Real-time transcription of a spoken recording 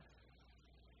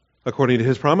According to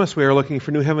his promise, we are looking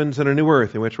for new heavens and a new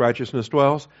earth in which righteousness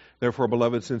dwells. Therefore,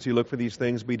 beloved, since you look for these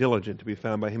things, be diligent to be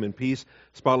found by him in peace,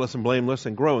 spotless and blameless,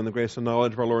 and grow in the grace and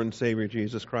knowledge of our Lord and Savior,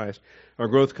 Jesus Christ. Our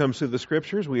growth comes through the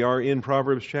Scriptures. We are in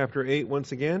Proverbs chapter 8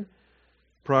 once again.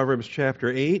 Proverbs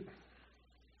chapter 8.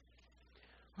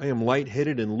 I am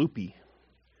lightheaded and loopy,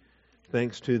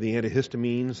 thanks to the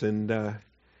antihistamines and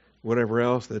whatever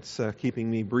else that's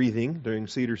keeping me breathing during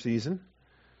cedar season.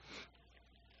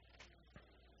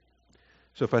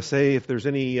 So if there's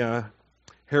any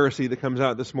heresy that comes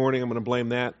out this morning, I'm going to blame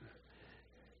that.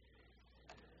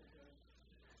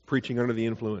 Preaching under the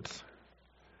influence.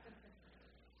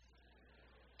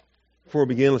 Before we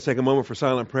begin, let's take a moment for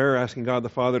silent prayer, asking God the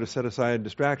Father to set aside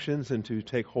distractions and to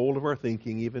take hold of our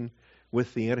thinking, even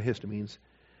with the antihistamines.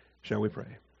 Shall we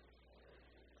pray?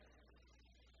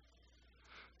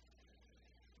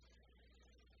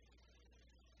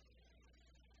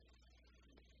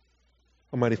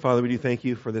 Almighty Father, we do thank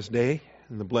you for this day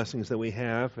and the blessings that we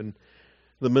have in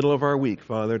the middle of our week,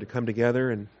 Father, to come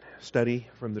together and study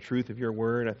from the truth of your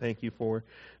word. I thank you for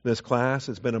this class.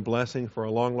 It's been a blessing for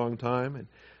a long, long time, and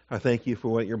I thank you for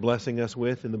what you're blessing us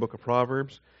with in the book of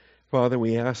Proverbs. Father,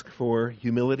 we ask for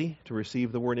humility to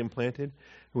receive the word implanted.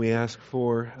 We ask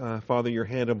for, Father, your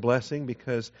hand of blessing,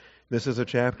 because this is a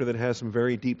chapter that has some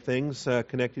very deep things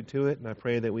connected to it, and I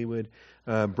pray that we would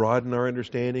broaden our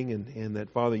understanding and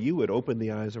that, Father, you would open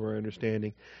the eyes of our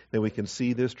understanding, that we can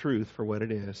see this truth for what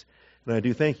it is. And I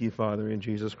do thank you, Father, in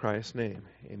Jesus Christ's name.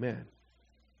 Amen.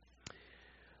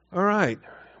 All right.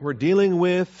 We're dealing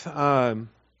with a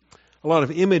lot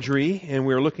of imagery, and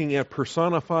we're looking at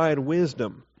personified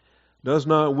wisdom. Does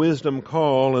not wisdom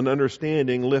call and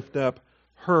understanding lift up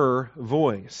her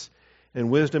voice? And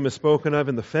wisdom is spoken of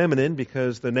in the feminine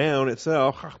because the noun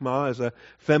itself, chachma, is a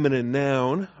feminine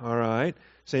noun. All right.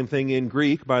 Same thing in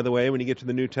Greek, by the way, when you get to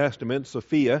the New Testament.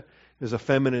 Sophia is a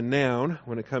feminine noun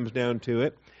when it comes down to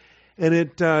it. And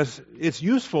it's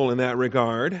useful in that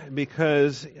regard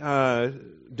because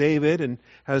David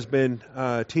has been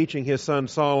teaching his son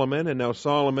Solomon, and now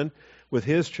Solomon, with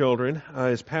his children,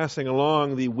 is passing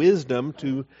along the wisdom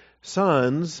to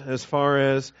sons as far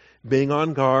as being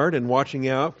on guard and watching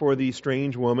out for the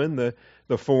strange woman,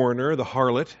 the foreigner, the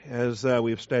harlot, as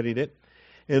we've studied it.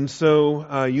 And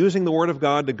so using the Word of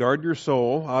God to guard your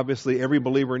soul, obviously every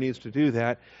believer needs to do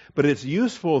that, but it's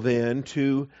useful then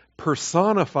to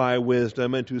personify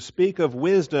wisdom and to speak of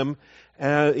wisdom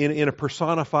in a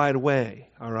personified way,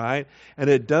 all right? And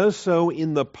it does so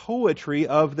in the poetry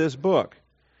of this book.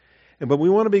 But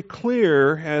we want to be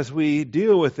clear as we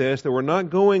deal with this that we're not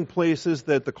going places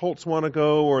that the cults want to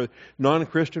go or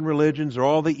non-Christian religions or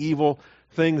all the evil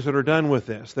things that are done with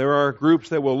this. There are groups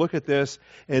that will look at this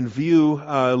and view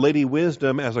Lady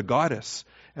Wisdom as a goddess,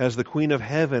 as the Queen of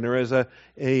Heaven, or as a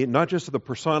not just the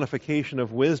personification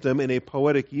of wisdom in a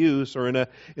poetic use or in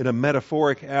a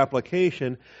metaphoric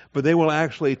application, but they will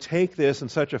actually take this in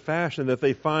such a fashion that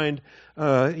they find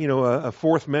a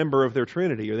fourth member of their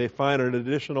Trinity, or they find an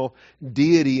additional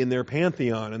deity in their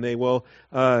pantheon, and they will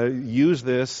use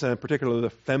this, particularly the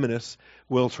feminists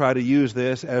will try to use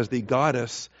this as the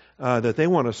goddess that they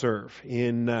want to serve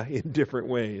in different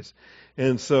ways.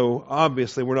 And so,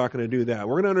 obviously, we're not going to do that.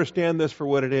 We're going to understand this for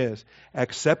what it is,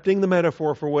 accepting the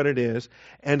metaphor for what it is,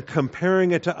 and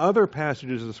comparing it to other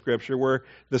passages of Scripture where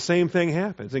the same thing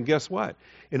happens. And guess what?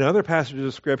 In other passages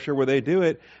of Scripture where they do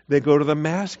it, they go to the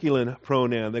masculine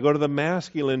pronoun. They go to the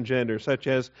masculine gender, such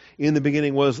as in the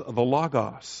beginning was the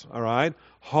Logos. All right?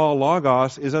 Ha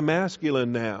Logos is a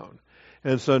masculine noun.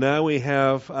 And so now we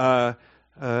have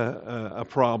a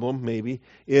problem, maybe,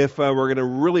 if we're going to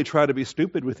really try to be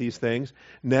stupid with these things.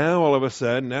 Now, all of a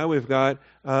sudden, we've got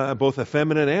both a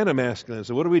feminine and a masculine.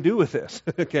 So what do we do with this?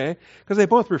 Okay? Because they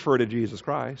both refer to Jesus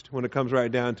Christ when it comes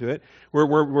right down to it.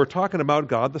 We're talking about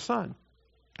God the Son.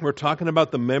 We're talking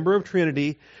about the member of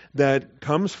Trinity that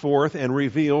comes forth and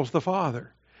reveals the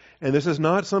Father. And this is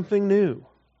not something new.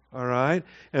 All right?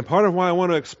 And part of why I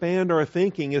want to expand our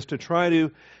thinking is to try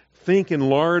to think in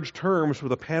large terms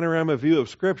with a panorama view of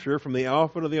Scripture from the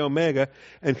Alpha to the Omega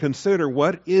and consider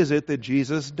what is it that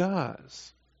Jesus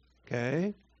does.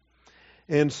 Okay?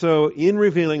 And so in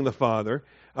revealing the Father,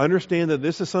 understand that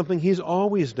this is something He's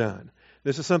always done.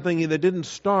 This is something that didn't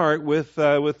start with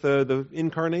the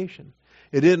incarnation.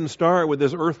 It didn't start with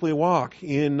this earthly walk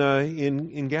in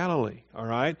Galilee. All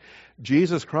right?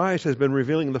 Jesus Christ has been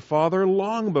revealing the Father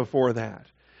long before that.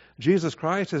 Jesus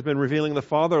Christ has been revealing the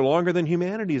Father longer than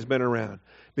humanity has been around.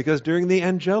 Because during the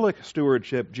angelic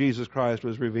stewardship, Jesus Christ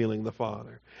was revealing the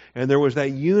Father. And there was that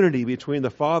unity between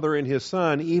the Father and His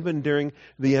Son, even during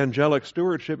the angelic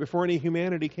stewardship, before any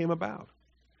humanity came about.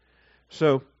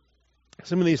 So,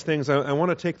 some of these things, I want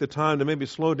to take the time to maybe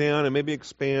slow down and maybe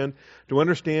expand, to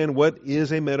understand what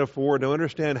is a metaphor, to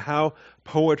understand how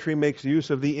poetry makes use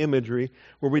of the imagery,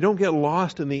 where we don't get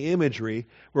lost in the imagery,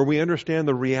 where we understand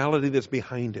the reality that's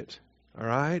behind it. All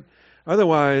right?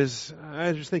 Otherwise,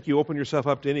 I just think you open yourself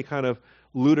up to any kind of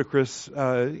ludicrous,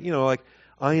 like,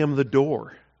 I am the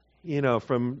door.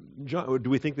 From John, do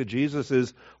we think that Jesus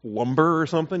is lumber or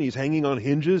something? He's hanging on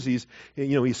hinges.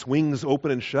 He swings open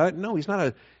and shut. No, he's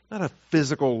not a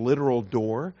physical, literal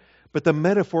door. But the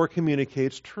metaphor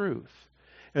communicates truth.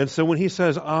 And so when he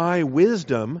says, I,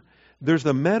 wisdom, there's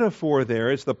the metaphor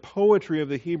there. It's the poetry of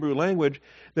the Hebrew language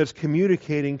that's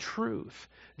communicating truth.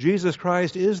 Jesus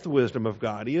Christ is the wisdom of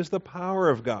God. He is the power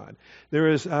of God. He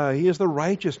is the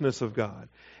righteousness of God.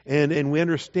 And we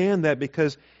understand that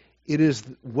because it is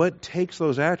what takes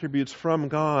those attributes from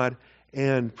God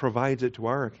and provides it to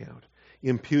our account,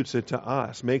 imputes it to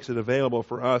us, makes it available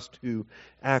for us to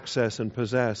access and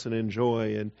possess and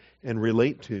enjoy and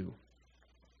relate to.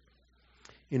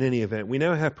 In any event, we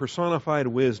now have personified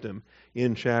wisdom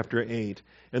in chapter 8.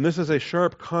 And this is a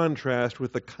sharp contrast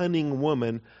with the cunning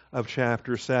woman of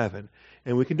chapter 7.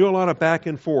 And we can do a lot of back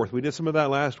and forth. We did some of that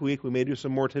last week. We may do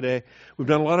some more today. We've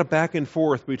done a lot of back and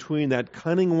forth between that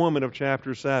cunning woman of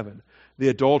chapter 7, the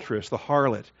adulteress, the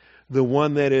harlot, the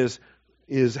one that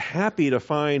is happy to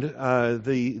find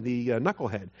the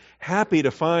knucklehead, happy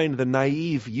to find the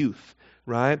naive youth.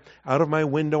 Right? Out of my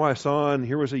window I saw, and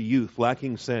here was a youth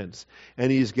lacking sense.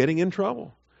 And he's getting in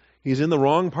trouble. He's in the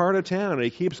wrong part of town, and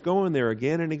he keeps going there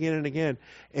again and again and again.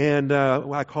 And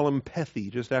I call him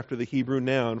Pethi, just after the Hebrew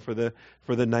noun for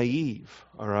the naive.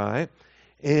 All right?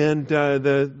 And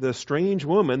the strange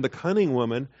woman, the cunning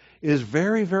woman, is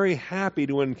very, very happy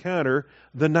to encounter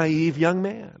the naive young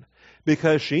man,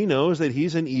 because she knows that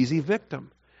he's an easy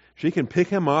victim. She can pick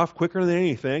him off quicker than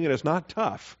anything, and it's not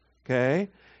tough. Okay?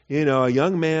 A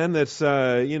young man that's,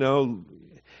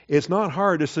 it's not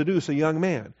hard to seduce a young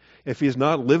man. If he's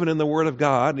not living in the Word of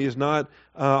God, and he's not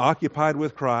occupied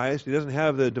with Christ, he doesn't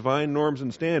have the divine norms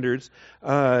and standards,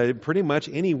 pretty much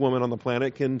any woman on the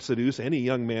planet can seduce any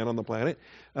young man on the planet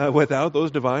without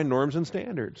those divine norms and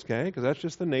standards, okay? Because that's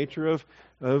just the nature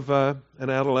of an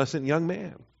adolescent young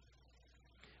man.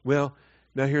 Well,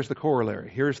 now here's the corollary.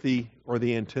 Here's the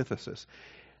antithesis.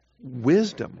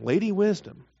 Wisdom, Lady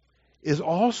Wisdom, is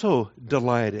also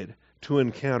delighted to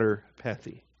encounter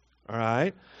Pethi, all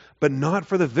right? But not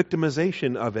for the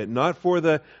victimization of it, not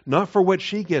for what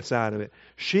she gets out of it.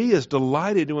 She is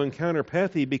delighted to encounter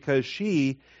Pethi because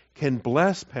she can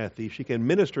bless Pethi, she can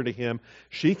minister to him,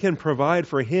 she can provide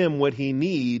for him what he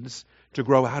needs to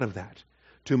grow out of that,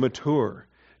 to mature,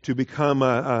 to become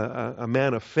a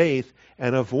man of faith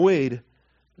and avoid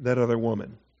that other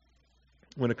woman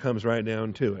when it comes right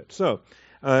down to it. So,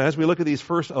 as we look at these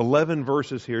first 11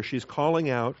 verses here, she's calling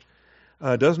out,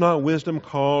 does not wisdom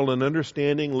call and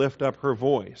understanding lift up her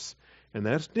voice? And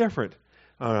that's different.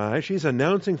 All right, she's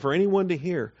announcing for anyone to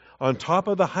hear. On top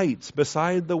of the heights,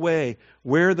 beside the way,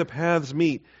 where the paths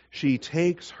meet, she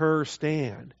takes her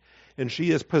stand. And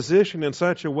she is positioned in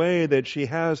such a way that she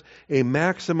has a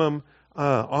maximum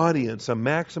audience, a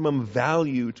maximum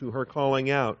value to her calling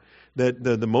out, that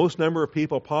the most number of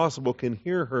people possible can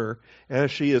hear her as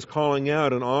she is calling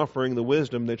out and offering the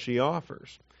wisdom that she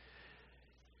offers.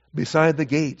 Beside the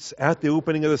gates, at the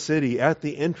opening of the city, at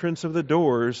the entrance of the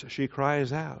doors, she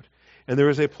cries out. And there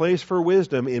is a place for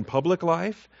wisdom in public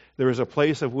life. There is a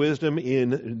place of wisdom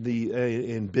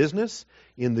in business,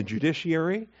 in the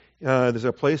judiciary. There's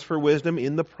a place for wisdom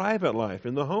in the private life,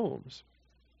 in the homes.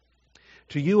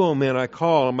 To you, O men, I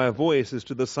call, and my voice is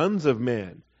to the sons of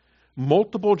men.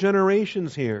 Multiple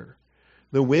generations here.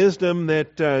 The wisdom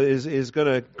that is going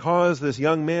to cause this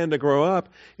young man to grow up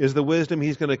is the wisdom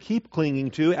he's going to keep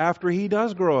clinging to after he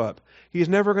does grow up. He's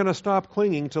never going to stop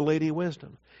clinging to Lady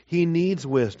Wisdom. He needs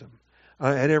wisdom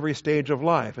at every stage of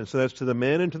life. And so that's to the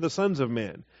men and to the sons of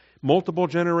men. Multiple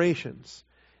generations.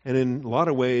 And in a lot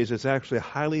of ways, it's actually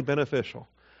highly beneficial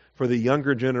for the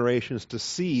younger generations to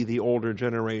see the older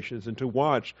generations and to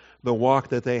watch the walk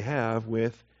that they have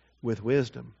with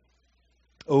wisdom.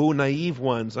 O naive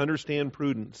ones, understand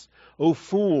prudence. O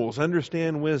fools,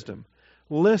 understand wisdom.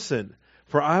 Listen,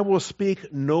 for I will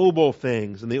speak noble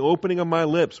things, and the opening of my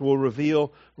lips will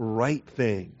reveal right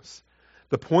things.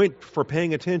 The point for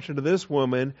paying attention to this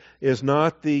woman is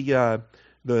not the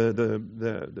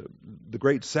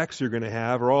great sex you're going to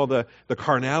have, or all the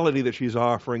carnality that she's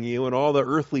offering you, and all the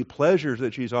earthly pleasures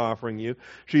that she's offering you.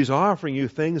 She's offering you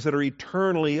things that are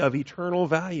eternally of eternal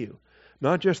value.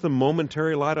 Not just the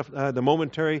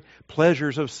momentary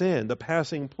pleasures of sin, the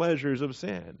passing pleasures of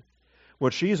sin.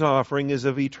 What she's offering is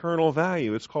of eternal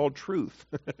value. It's called truth.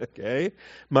 Okay?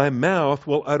 My mouth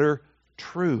will utter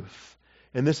truth.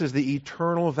 And this is the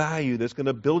eternal value that's going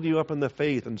to build you up in the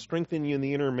faith and strengthen you in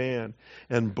the inner man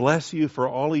and bless you for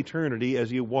all eternity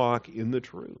as you walk in the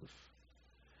truth.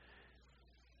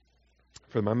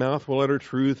 For my mouth will utter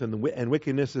truth, and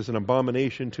wickedness is an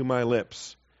abomination to my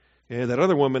lips. And that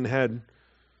other woman had,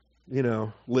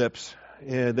 lips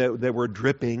that were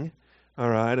dripping. All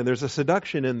right, and there's a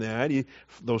seduction in that.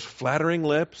 Those flattering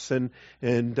lips and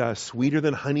sweeter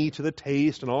than honey to the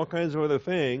taste and all kinds of other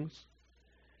things.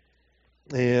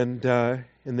 And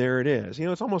there it is.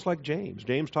 It's almost like James.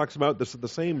 James talks about this, the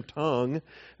same tongue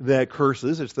that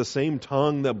curses. It's the same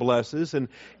tongue that blesses. And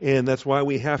that's why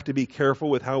we have to be careful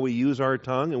with how we use our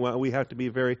tongue, and why we have to be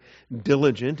very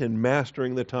diligent in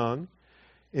mastering the tongue.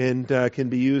 And can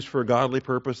be used for godly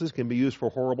purposes, can be used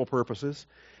for horrible purposes.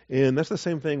 And that's the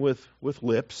same thing with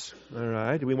lips. All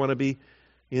right? Do we want to be,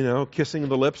 kissing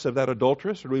the lips of that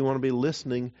adulteress, or do we want to be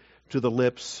listening to the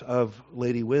lips of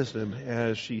Lady Wisdom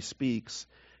as she speaks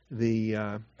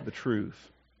the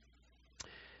truth?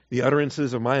 The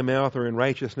utterances of my mouth are in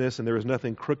righteousness, and there is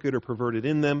nothing crooked or perverted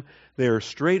in them. They are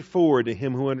straightforward to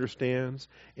him who understands,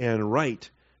 and right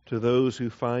to those who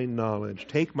find knowledge.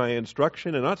 Take my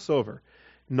instruction, and not silver,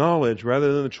 knowledge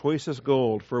rather than the choicest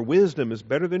gold, for wisdom is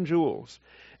better than jewels,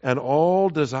 and all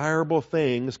desirable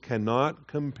things cannot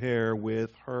compare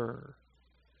with her.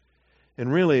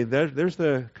 And really, there's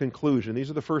the conclusion. These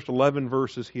are the first 11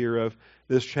 verses here of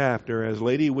this chapter as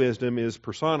Lady Wisdom is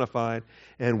personified.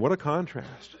 And what a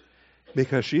contrast.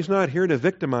 Because she's not here to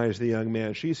victimize the young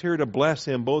man. She's here to bless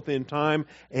him both in time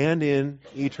and in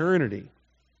eternity.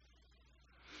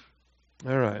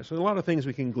 All right, so a lot of things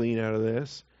we can glean out of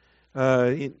this.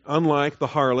 Unlike the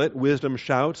harlot, Wisdom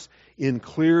shouts in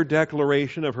clear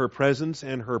declaration of her presence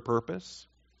and her purpose.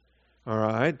 All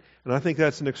right, and I think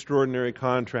that's an extraordinary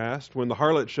contrast. When the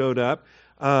harlot showed up,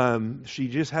 she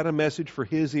just had a message for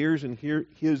his ears and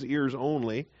his ears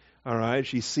only. All right,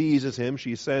 she seizes him,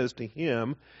 she says to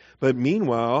him, but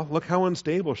meanwhile, look how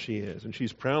unstable she is, and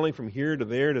she's prowling from here to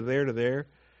there to there to there.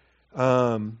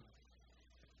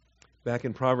 Back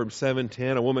in Proverbs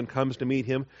 7:10, a woman comes to meet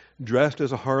him dressed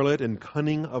as a harlot and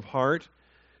cunning of heart.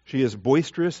 She is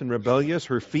boisterous and rebellious.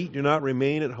 Her feet do not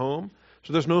remain at home.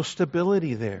 So there's no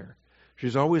stability there.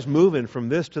 She's always moving from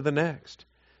this to the next.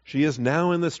 She is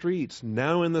now in the streets,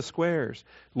 now in the squares,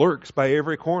 lurks by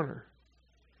every corner.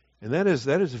 And that is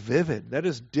vivid. That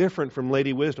is different from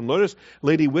Lady Wisdom. Notice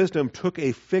Lady Wisdom took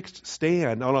a fixed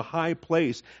stand on a high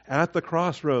place at the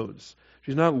crossroads.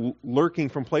 She's not lurking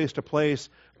from place to place,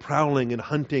 prowling and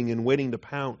hunting and waiting to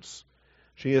pounce.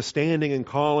 She is standing and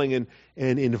calling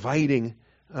and inviting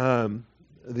the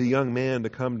young man to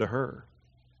come to her.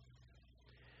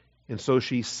 And so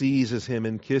she seizes him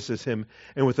and kisses him,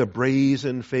 and with a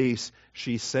brazen face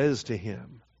she says to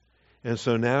him. And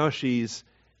so now she's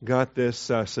got this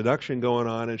seduction going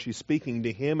on, and she's speaking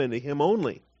to him and to him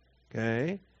only.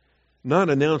 Okay? Not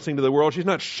announcing to the world. She's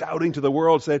not shouting to the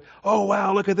world, saying, oh,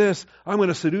 wow, look at this. I'm going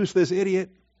to seduce this idiot.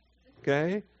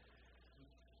 Okay?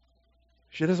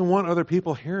 She doesn't want other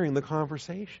people hearing the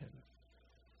conversation.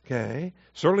 Okay?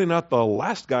 Certainly not the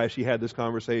last guy she had this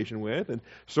conversation with, and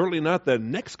certainly not the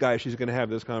next guy she's going to have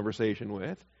this conversation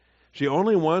with. She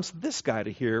only wants this guy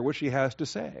to hear what she has to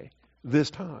say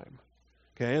this time.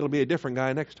 Okay? It'll be a different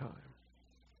guy next time.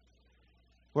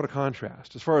 What a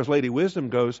contrast. As far as Lady Wisdom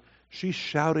goes, she's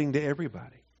shouting to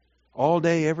everybody. All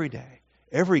day, every day.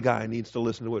 Every guy needs to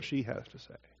listen to what she has to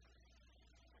say.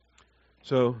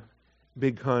 So,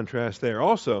 big contrast there.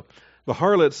 Also, the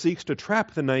harlot seeks to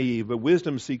trap the naive, but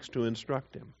Wisdom seeks to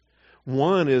instruct him.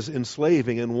 One is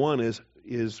enslaving and one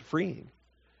is freeing.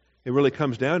 It really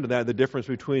comes down to that, the difference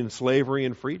between slavery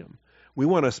and freedom. We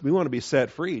want to be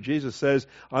set free. Jesus says,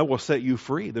 I will set you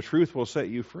free. The truth will set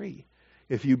you free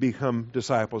if you become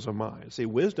disciples of mine. See,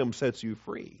 wisdom sets you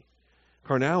free.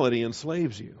 Carnality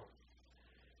enslaves you.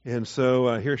 And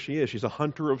so here she is. She's a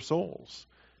hunter of souls.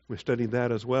 We studied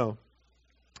that as well.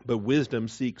 But wisdom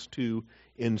seeks to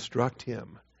instruct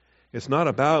him. It's not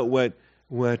about what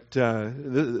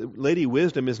Lady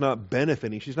Wisdom is not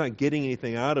benefiting. She's not getting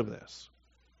anything out of this.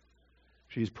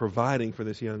 She's providing for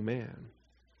this young man.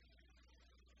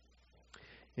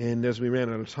 And as we ran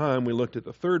out of time, we looked at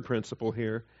the third principle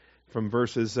here from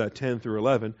verses 10 through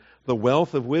 11. The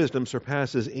wealth of wisdom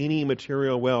surpasses any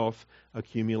material wealth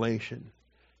accumulation.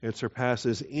 It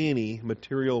surpasses any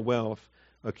material wealth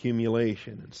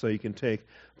accumulation. And so you can take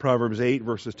Proverbs 8,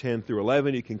 verses 10 through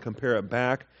 11. You can compare it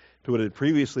back to what had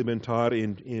previously been taught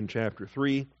in chapter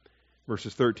 3,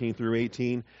 verses 13 through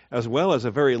 18, as well as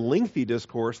a very lengthy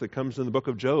discourse that comes in the book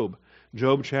of Job,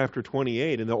 Job chapter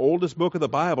 28. And the oldest book of the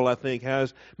Bible, I think,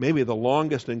 has maybe the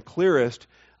longest and clearest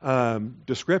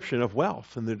description of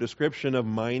wealth and the description of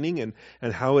mining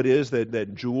and how it is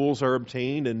that jewels are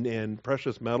obtained and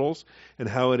precious metals, and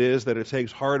how it is that it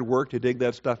takes hard work to dig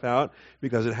that stuff out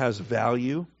because it has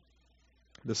value,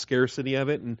 the scarcity of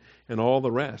it, and all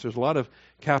the rest. There's a lot of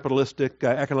capitalistic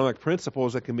economic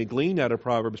principles that can be gleaned out of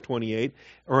Proverbs 28,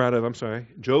 or out of,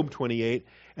 Job 28.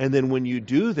 And then when you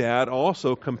do that,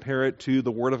 also compare it to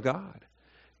the Word of God.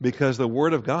 Because the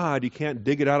Word of God, you can't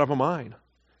dig it out of a mine,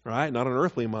 right? Not an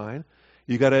earthly mine.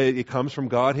 It comes from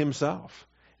God Himself.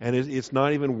 And it's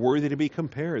not even worthy to be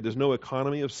compared. There's no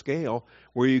economy of scale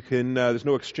where you can, there's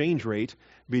no exchange rate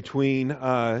between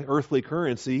earthly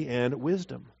currency and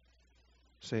wisdom.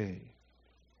 See.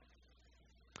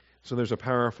 So there's a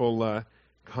powerful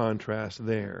contrast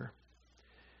there.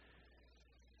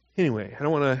 Anyway, I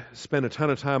don't want to spend a ton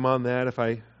of time on that. If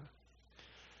I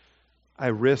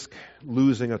risk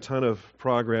losing a ton of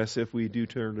progress if we do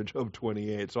turn to Job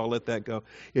 28, so I'll let that go.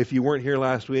 If you weren't here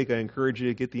last week, I encourage you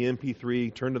to get the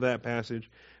MP3, turn to that passage,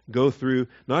 go through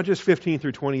not just 15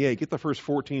 through 28, get the first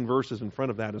 14 verses in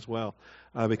front of that as well,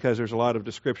 because there's a lot of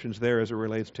descriptions there as it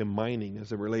relates to mining,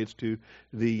 as it relates to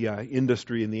the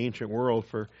industry in the ancient world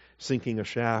for sinking a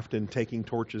shaft and taking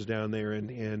torches down there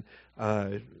and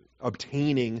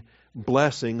obtaining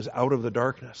blessings out of the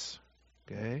darkness.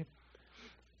 Okay?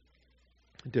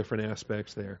 Different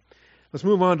aspects there. Let's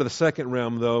move on to the second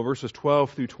realm, though, verses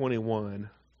 12 through 21.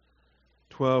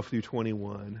 12 through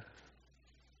 21.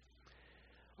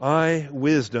 I,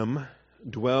 wisdom,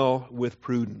 dwell with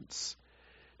prudence.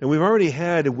 And we've already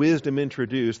had wisdom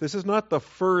introduced. This is not the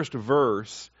first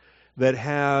verse that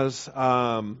has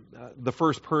the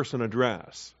first person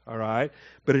address, all right?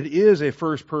 But it is a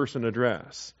first person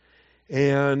address.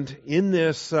 And in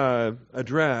this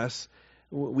address,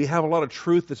 we have a lot of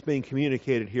truth that's being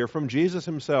communicated here from Jesus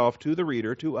Himself to the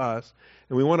reader, to us,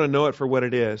 and we want to know it for what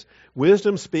it is.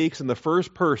 Wisdom speaks in the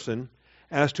first person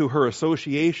as to her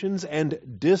associations and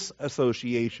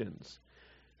disassociations.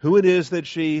 Who it is that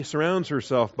she surrounds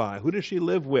herself by. Who does she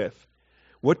live with?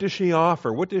 What does she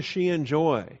offer? What does she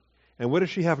enjoy? And what does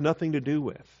she have nothing to do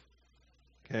with?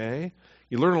 Okay?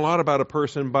 You learn a lot about a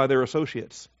person by their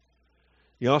associates.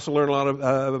 You also learn a lot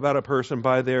about a person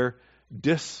by their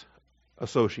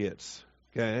disassociates.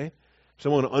 Okay?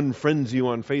 Someone unfriends you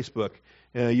on Facebook,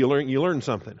 you learn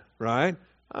something, right?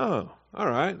 Oh, all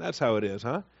right, that's how it is,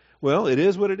 huh? Well, it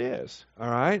is what it is, all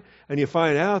right? And you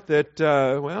find out that,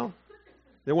 there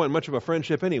wasn't much of a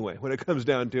friendship anyway when it comes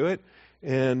down to it.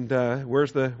 And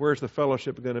where's the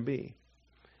fellowship going to be?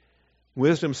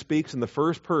 Wisdom speaks in the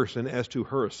first person as to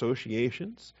her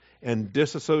associations and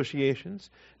disassociations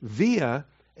via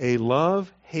a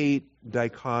love-hate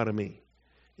dichotomy.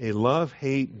 A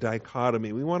love-hate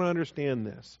dichotomy. We want to understand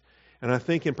this. And I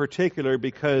think in particular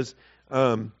because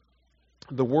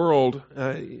the world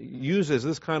uses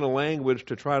this kind of language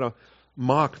to try to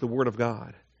mock the Word of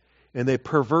God. And they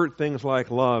pervert things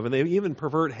like love, and they even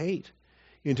pervert hate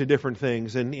into different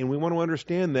things. And we want to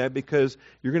understand that because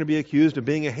you're going to be accused of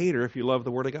being a hater if you love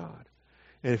the Word of God.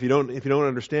 And if you don't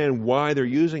understand why they're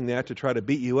using that to try to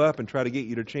beat you up and try to get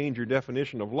you to change your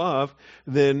definition of love,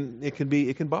 then it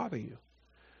can bother you.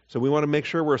 So we want to make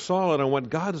sure we're solid on what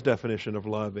God's definition of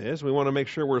love is. We want to make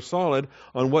sure we're solid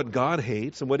on what God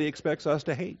hates and what He expects us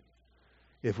to hate.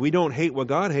 If we don't hate what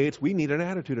God hates, we need an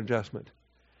attitude adjustment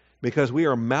because we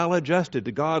are maladjusted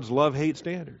to God's love-hate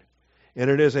standard. And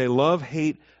it is a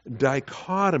love-hate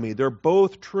dichotomy. They're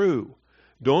both true.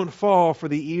 Don't fall for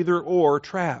the either-or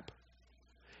trap.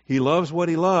 He loves what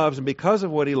He loves, and because of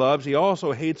what He loves, He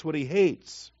also hates what He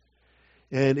hates.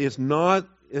 And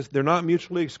they're not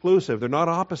mutually exclusive. They're not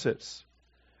opposites.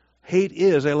 Hate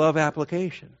is a love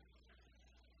application.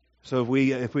 So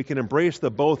if we can embrace the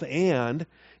both and,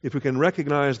 if we can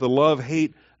recognize the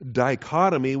love-hate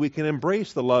dichotomy, we can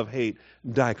embrace the love-hate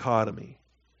dichotomy.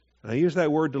 And I use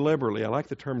that word deliberately. I like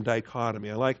the term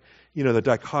dichotomy. I like, the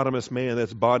dichotomous man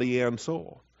that's body and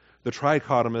soul. The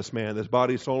trichotomous man that's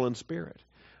body, soul, and spirit.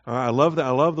 I love that.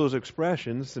 I love those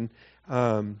expressions, and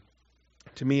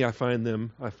to me, I find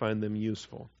them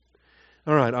useful.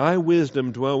 All right, I,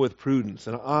 wisdom, dwell with prudence,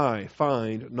 and I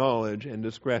find knowledge and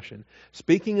discretion.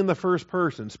 Speaking in the first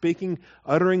person,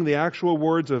 uttering the actual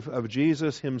words of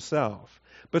Jesus Himself,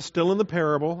 but still in the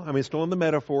parable, still in the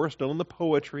metaphor, still in the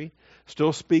poetry,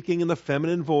 still speaking in the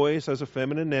feminine voice as a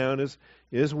feminine noun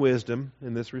is wisdom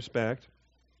in this respect.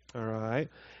 All right,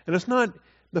 and it's not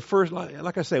the first,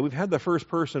 like I say, we've had the first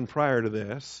person prior to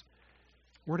this.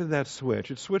 Where did that switch?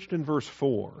 It switched in verse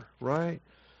 4, right?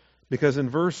 Because in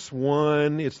verse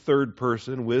 1, it's third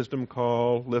person. Wisdom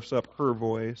call, lifts up her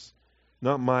voice.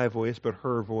 Not my voice, but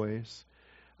her voice.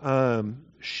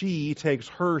 She takes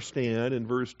her stand in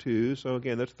verse 2. So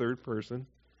again, that's third person.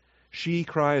 She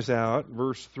cries out.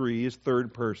 Verse 3 is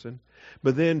third person.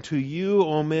 But then, to you,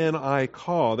 O men, I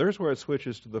call. There's where it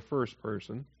switches to the first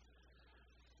person.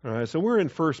 All right, so we're in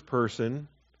first person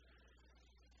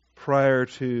prior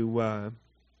to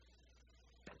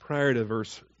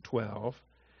verse 12.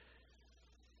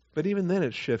 But even then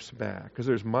it shifts back, because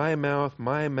there's my mouth,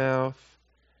 my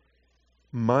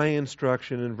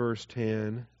instruction in verse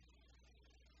 10.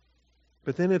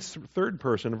 But then it's third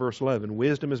person in verse 11.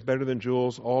 Wisdom is better than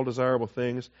jewels. All desirable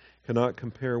things cannot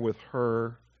compare with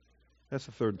her. That's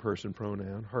the third person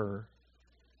pronoun, her.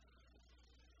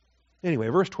 Anyway,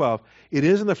 verse 12. It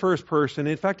is in the first person.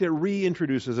 In fact, it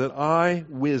reintroduces it. I,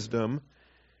 wisdom,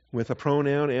 with a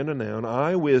pronoun and a noun.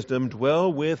 I, wisdom,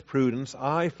 dwell with prudence.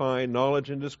 I find knowledge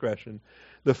and discretion.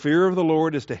 The fear of the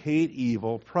Lord is to hate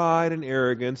evil, pride and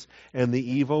arrogance, and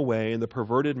the evil way, and the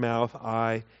perverted mouth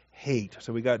I hate.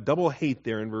 So we got double hate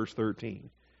there in verse 13.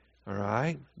 All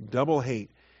right? Double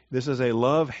hate. This is a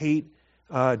love-hate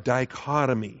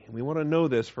dichotomy. We want to know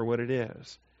this for what it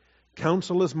is.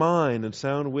 Counsel is mine and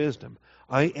sound wisdom.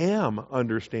 I am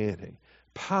understanding.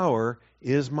 Power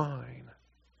is mine.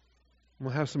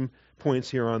 We'll have some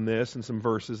points here on this and some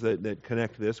verses that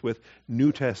connect this with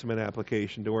New Testament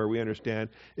application to where we understand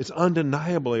it's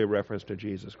undeniably a reference to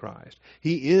Jesus Christ.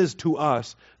 He is to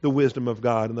us the wisdom of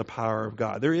God and the power of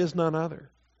God. There is none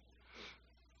other.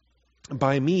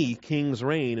 By me kings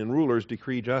reign and rulers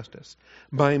decree justice.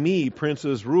 By me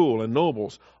princes rule and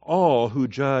nobles, all who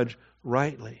judge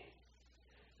rightly.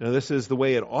 Now, this is the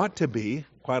way it ought to be,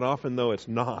 quite often, though it's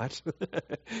not.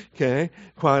 Okay?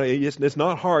 It's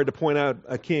not hard to point out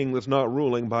a king that's not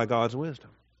ruling by God's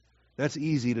wisdom. That's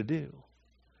easy to do.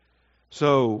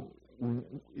 So,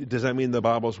 does that mean the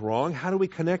Bible's wrong? How do we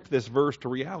connect this verse to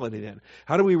reality then?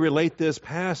 How do we relate this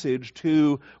passage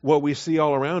to what we see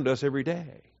all around us every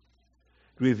day?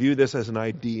 Do we view this as an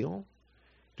ideal?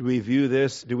 Do we view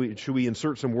this, should we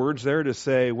insert some words there to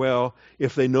say, well,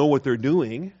 if they know what they're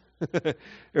doing,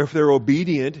 if they're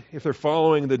obedient, if they're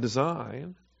following the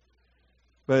design.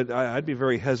 But I'd be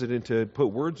very hesitant to put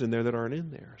words in there that aren't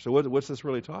in there. So what's this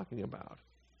really talking about?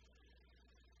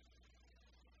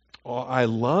 Oh, I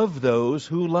love those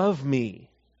who love me.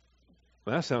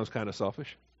 Well, that sounds kind of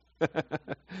selfish.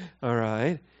 All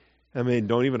right. I mean,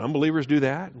 don't even unbelievers do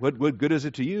that? What good is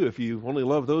it to you if you only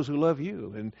love those who love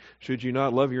you? And should you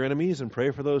not love your enemies and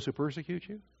pray for those who persecute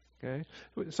you? Okay.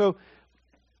 So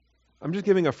I'm just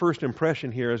giving a first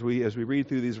impression here as we read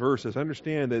through these verses.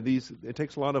 Understand that it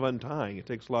takes a lot of untying. It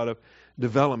takes a lot of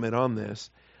development on this.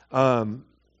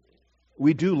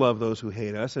 We do love those who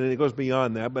hate us, and it goes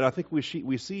beyond that. But I think we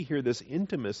see here this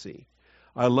intimacy.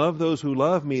 I love those who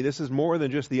love me. This is more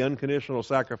than just the unconditional,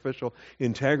 sacrificial,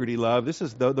 integrity love. This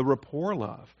is the rapport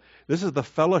love. This is the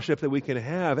fellowship that we can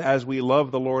have as we love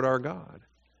the Lord our God.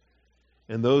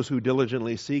 And those who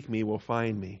diligently seek me will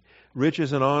find me.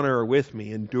 Riches and honor are with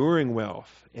me, enduring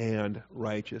wealth and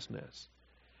righteousness.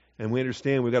 And we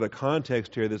understand we've got a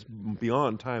context here that's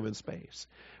beyond time and space.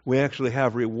 We actually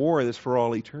have reward that's for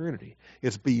all eternity.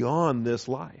 It's beyond this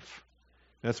life.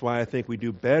 That's why I think we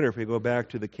do better if we go back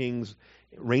to the king's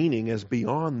reigning as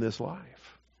beyond this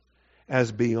life,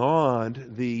 as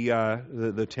beyond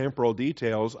the temporal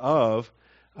details of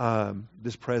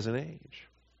this present age.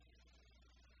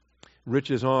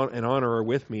 Riches and honor are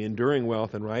with me, enduring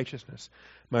wealth and righteousness.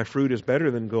 My fruit is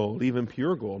better than gold, even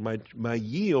pure gold. My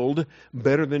yield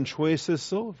better than choicest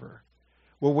silver.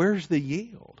 Well, where's the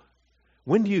yield?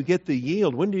 When do you get the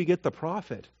yield? When do you get the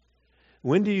profit?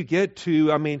 When do you get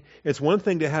to, it's one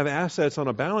thing to have assets on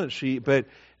a balance sheet, but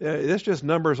it's just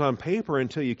numbers on paper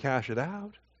until you cash it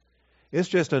out. It's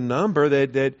just a number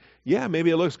that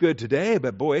maybe it looks good today,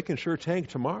 but boy, it can sure tank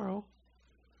tomorrow.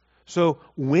 So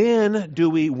when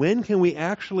can we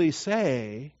actually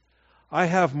say, I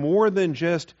have more than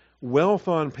just wealth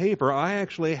on paper, I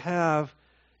actually have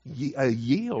a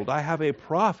yield, I have a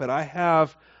profit, I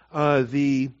have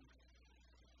the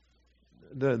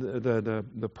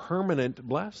permanent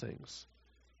blessings.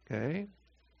 Okay?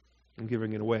 I'm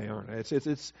giving it away, aren't I?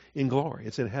 It's in glory,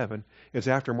 it's in heaven, it's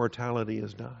after mortality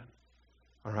is done.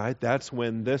 All right? That's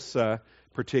when this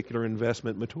particular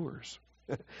investment matures.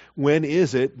 When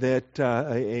is it that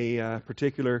a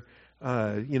particular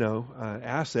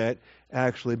asset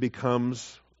actually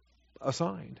becomes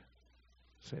assigned?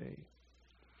 Say,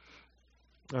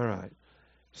 all right.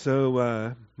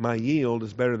 So my yield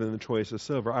is better than the choice of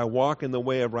silver. I walk in the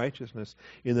way of righteousness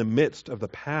in the midst of the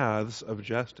paths of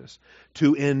justice.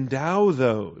 To endow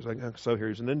those. So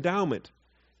here's an endowment.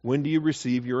 When do you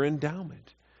receive your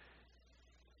endowment?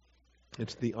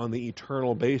 It's on the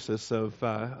eternal basis of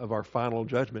our final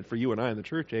judgment. For you and I in the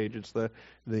church age, it's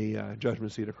the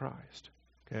judgment seat of Christ.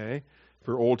 Okay?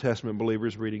 For Old Testament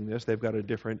believers reading this, they've got a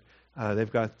different.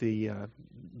 They've got the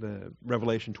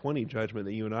Revelation 20 judgment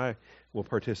that you and I will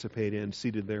participate in,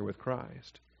 seated there with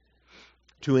Christ.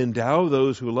 To endow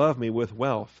those who love me with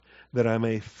wealth, that I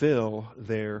may fill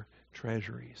their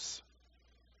treasuries.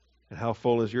 And how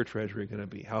full is your treasury going to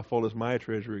be? How full is my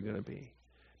treasury going to be?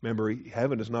 Remember,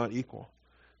 heaven is not equal.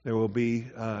 There will be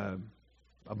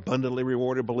abundantly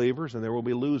rewarded believers, and there will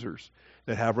be losers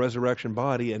that have resurrection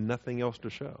body and nothing else to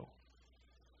show.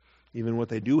 Even what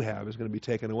they do have is going to be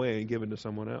taken away and given to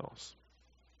someone else.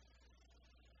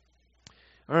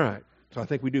 All right. So I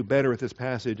think we do better with this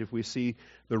passage if we see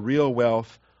the real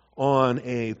wealth on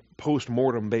a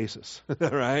post-mortem basis. All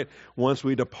right? Once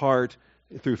we depart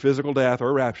through physical death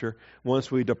or rapture,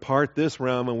 once we depart this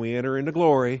realm and we enter into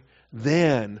glory,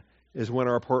 then is when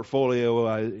our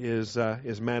portfolio is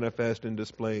manifest and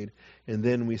displayed. And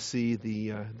then we see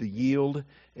the yield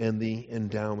and the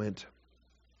endowment.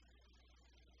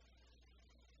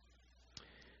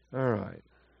 All right.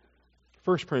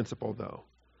 First principle, though.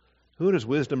 Who does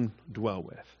wisdom dwell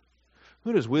with?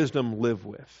 Who does wisdom live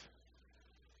with?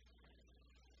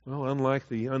 Well, unlike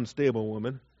the unstable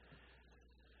woman,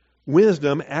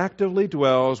 wisdom actively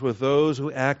dwells with those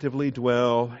who actively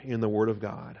dwell in the Word of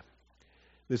God.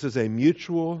 This is a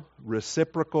mutual,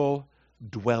 reciprocal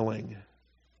dwelling.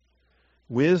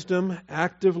 Wisdom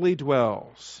actively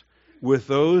dwells with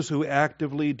those who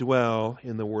actively dwell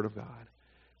in the Word of God.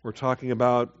 We're talking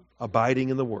about abiding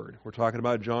in the Word. We're talking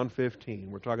about John 15.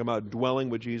 We're talking about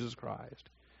dwelling with Jesus Christ.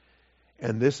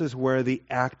 And this is where the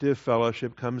active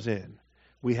fellowship comes in.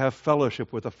 We have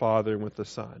fellowship with the Father and with the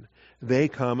Son. They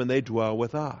come and they dwell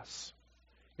with us.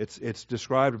 It's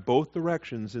described both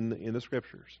directions in the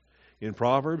Scriptures. In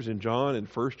Proverbs, in John, in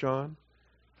 1 John,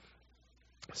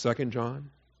 2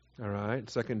 John. All right,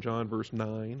 2 John verse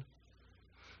 9.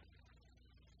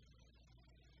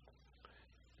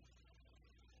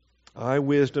 I,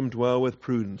 wisdom, dwell with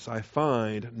prudence. I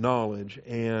find knowledge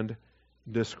and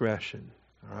discretion.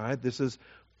 All right, this is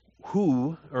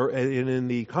who, or in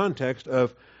the context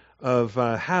of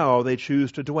how they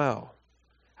choose to dwell,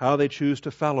 how they choose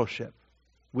to fellowship.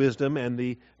 Wisdom and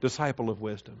the disciple of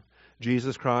wisdom.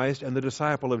 Jesus Christ and the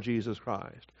disciple of Jesus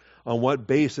Christ. On what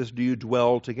basis do you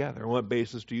dwell together? On what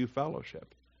basis do you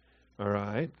fellowship? All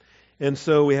right. And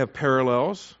so we have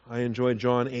parallels. I enjoy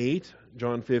John 8,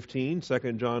 John 15, 2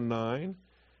 John 9.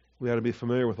 We ought to be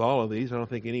familiar with all of these. I don't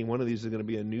think any one of these is going to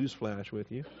be a news flash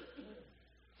with you.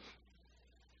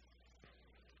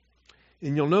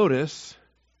 And you'll notice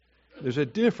there's a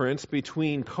difference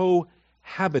between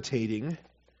cohabitating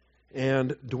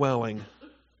and dwelling.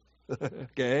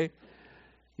 Okay?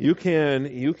 You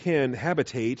can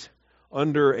habitate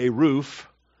under a roof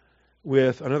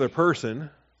with another person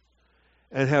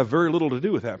and have very little to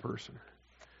do with that person.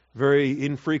 Very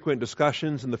infrequent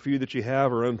discussions, and the few that you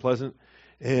have are unpleasant.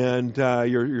 And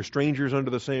you're strangers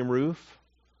under the same roof.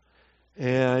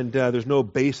 And there's no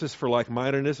basis for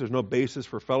like-mindedness. There's no basis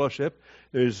for fellowship.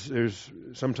 There's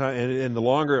sometimes, and the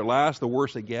longer it lasts, the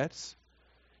worse it gets.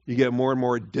 You get more and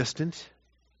more distant.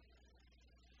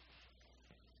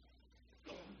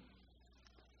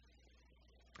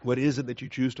 What is it that you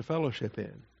choose to fellowship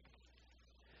in?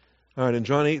 All right, in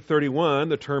John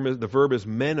 8:31, the verb is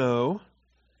meno,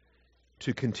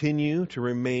 to continue, to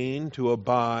remain, to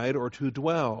abide, or to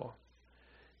dwell.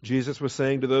 Jesus was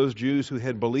saying to those Jews who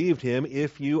had believed him,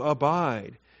 if you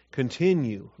abide,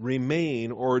 continue,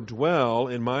 remain, or dwell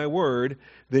in my word,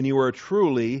 then you are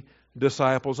truly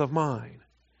disciples of mine.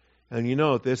 And you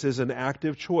know, this is an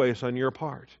active choice on your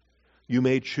part. You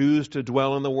may choose to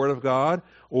dwell in the Word of God,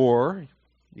 or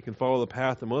you can follow the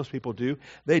path that most people do.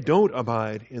 They don't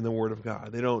abide in the Word of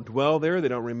God. They don't dwell there. They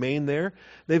don't remain there.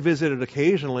 They visit it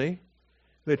occasionally.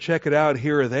 They check it out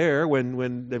here or there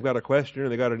when they've got a question or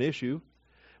they've got an issue.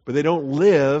 But they don't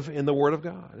live in the Word of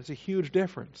God. It's a huge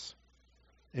difference.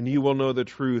 And you will know the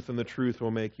truth, and the truth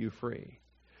will make you free.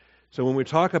 So when we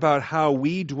talk about how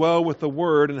we dwell with the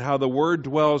Word and how the Word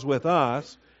dwells with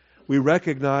us, we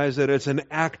recognize that it's an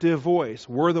active voice.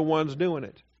 We're the ones doing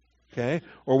it. Okay?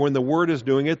 Or when the Word is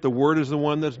doing it, the Word is the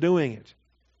one that's doing it.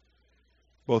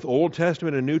 Both Old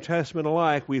Testament and New Testament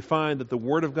alike, we find that the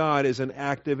Word of God is an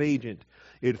active agent.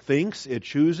 It thinks, it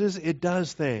chooses, it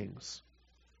does things.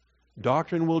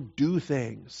 Doctrine will do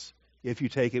things if you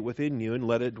take it within you and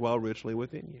let it dwell richly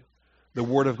within you. The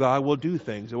Word of God will do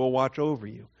things. It will watch over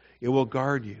you. It will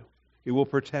guard you. It will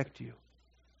protect you.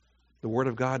 The Word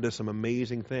of God does some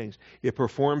amazing things. It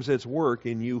performs its work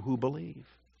in you who believe.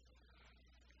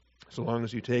 So long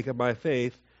as you take it by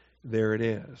faith, there it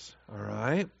is. All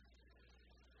right?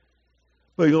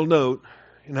 But you'll note,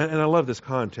 and I love this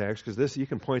context, because this you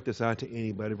can point this out to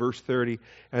anybody. Verse 30,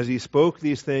 as he spoke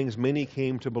these things, many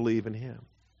came to believe in him.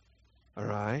 All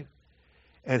right?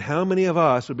 And how many of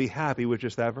us would be happy with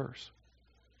just that verse?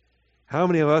 How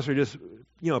many of us are just,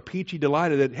 peachy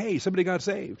delighted that, hey, somebody got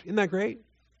saved? Isn't that great?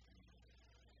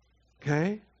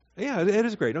 Okay? Yeah, it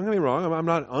is great. Don't get me wrong. I'm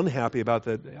not unhappy about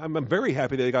that. I'm very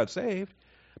happy that they got saved,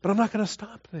 but I'm not going to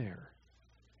stop there.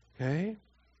 Okay?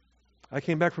 I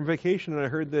came back from vacation and I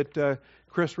heard that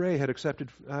Chris Ray had accepted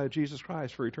Jesus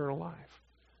Christ for eternal life.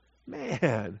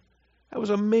 Man, that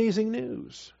was amazing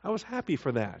news. I was happy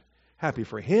for that. Happy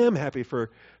for him, happy for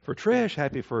Trish,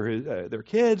 happy for their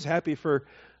kids, happy for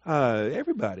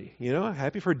everybody,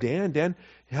 happy for Dan. Dan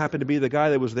happened to be the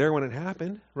guy that was there when it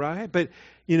happened, right? But,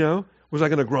 was I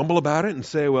going to grumble about it and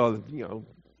say, well, what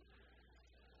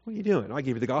are you doing? I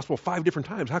gave you the gospel 5 different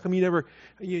times. How come you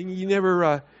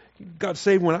never got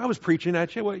saved when I was preaching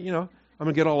at you? Well, I'm going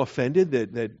to get all offended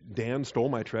that Dan stole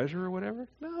my treasure or whatever?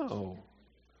 No.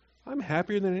 I'm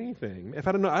happier than anything. If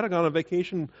I'd have gone on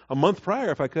vacation a month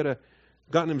prior if I could have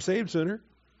gotten him saved sooner.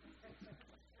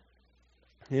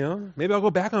 Maybe I'll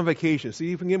go back on vacation,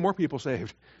 see if we can get more people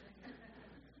saved.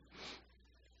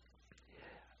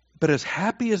 But as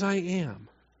happy as I am,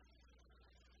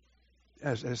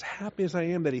 as happy as I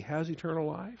am that he has eternal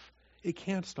life, it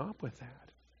can't stop with that.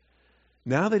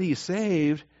 Now that he's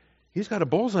saved, he's got a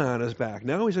bullseye on his back.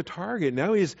 Now he's a target.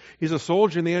 Now he's a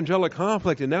soldier in the angelic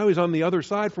conflict, and now he's on the other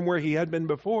side from where he had been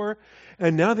before,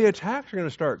 and now the attacks are going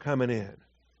to start coming in.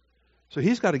 So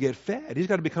he's got to get fed. He's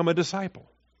got to become a disciple.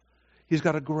 He's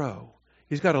got to grow.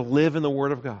 He's got to live in the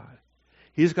Word of God.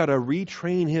 He's got to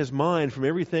retrain his mind from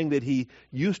everything that he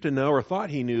used to know or thought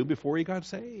he knew before he got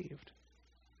saved.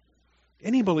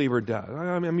 Any believer does.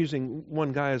 I'm using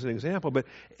one guy as an example, but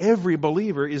every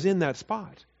believer is in that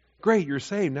spot. Great, you're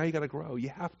saved. Now you got to grow. You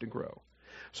have to grow.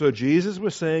 So Jesus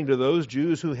was saying to those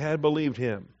Jews who had believed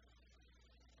him,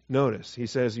 notice, he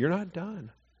says, you're not done.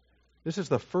 This is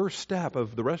the first step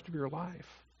of the rest of your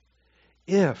life.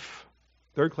 If,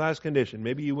 third class condition,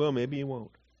 maybe you will, maybe you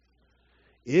won't.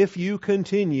 If you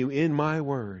continue in my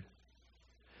word,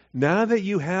 now that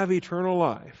you have eternal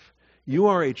life, you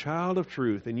are a child of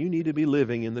truth and you need to be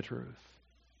living in the truth.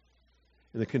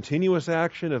 In the continuous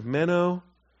action of meno,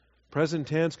 present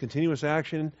tense, continuous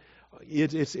action,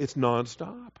 it's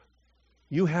nonstop.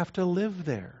 You have to live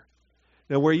there.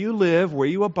 Now, where you live, where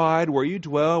you abide, where you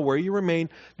dwell, where you remain,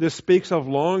 this speaks of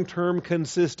long-term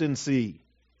consistency,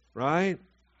 right?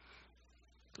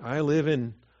 I live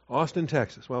in Austin,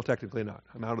 Texas. Well, technically not.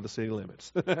 I'm out of the city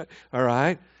limits. All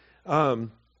right? So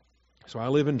I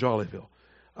live in Jollyville.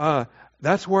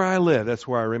 That's where I live. That's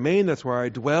where I remain. That's where I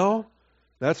dwell.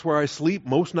 That's where I sleep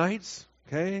most nights.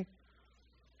 Okay?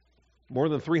 More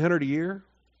than 300 a year?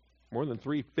 More than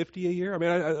 350 a year? I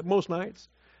mean, most nights.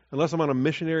 Unless I'm on a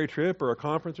missionary trip or a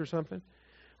conference or something.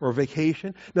 Or a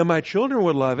vacation. Now, my children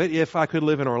would love it if I could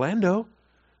live in Orlando.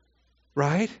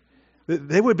 Right?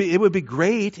 It would be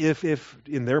great if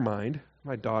in their mind,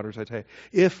 my daughters, I tell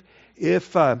you,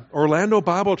 if Orlando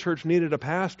Bible Church needed a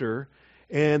pastor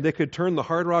and they could turn the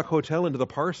Hard Rock Hotel into the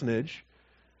parsonage,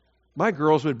 my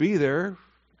girls would be there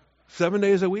 7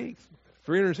 days a week,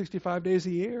 365 days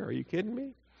a year. Are you kidding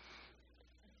me?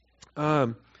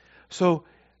 So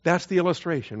that's the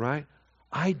illustration, right?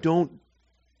 I don't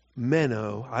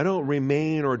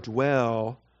remain or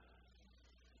dwell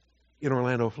in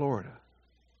Orlando, Florida.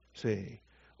 See,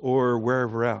 or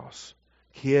wherever else.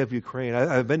 Kiev, Ukraine.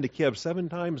 I've been to Kiev 7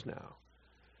 times now,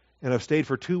 and I've stayed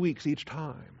for 2 weeks each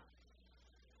time.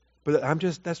 But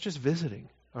that's just visiting,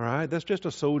 all right? That's just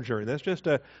a sojourn. That's just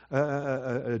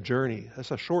a journey.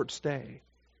 That's a short stay.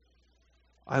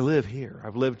 I live here.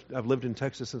 I've lived in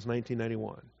Texas since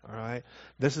 1991, all right?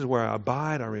 This is where I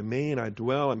abide, I remain, I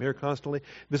dwell. I'm here constantly.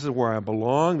 This is where I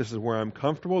belong. This is where I'm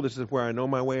comfortable. This is where I know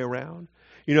my way around.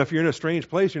 If you're in a strange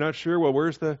place, you're not sure, well,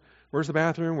 where's the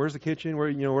bathroom? Where's the kitchen?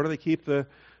 Where do they keep the,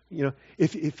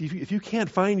 if you can't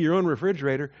find your own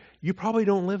refrigerator, you probably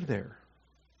don't live there.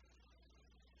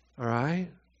 All right?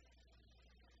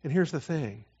 And here's the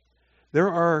thing. There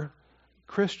are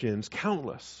Christians,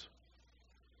 countless,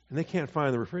 and they can't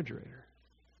find the refrigerator.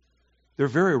 They're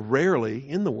very rarely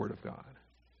in the Word of God.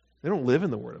 They don't live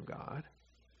in the Word of God.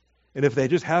 And if they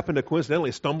just happen to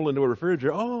coincidentally stumble into a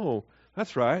refrigerator, oh,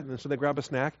 that's right. And so they grab a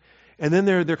snack. And then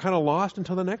they're kind of lost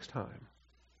until the next time.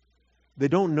 They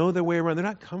don't know their way around. They're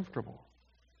not comfortable.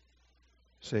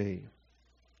 See?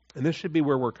 And this should be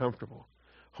where we're comfortable.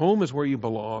 Home is where you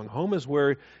belong. Home is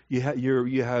where you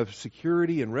have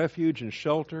security and refuge and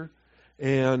shelter.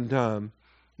 And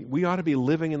we ought to be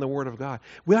living in the Word of God.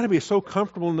 We ought to be so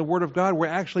comfortable in the Word of God, we're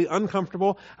actually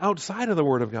uncomfortable outside of the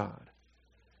Word of God.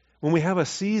 When we have a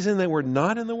season that we're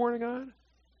not in the Word of God,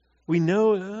 we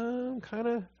know,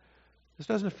 this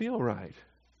doesn't feel right.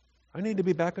 I need to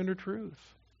be back under truth.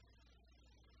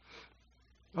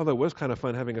 Although it was kind of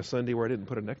fun having a Sunday where I didn't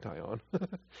put a necktie on.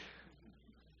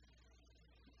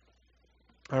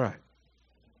 All right.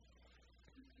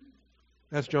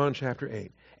 That's John chapter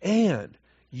 8. And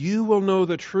you will know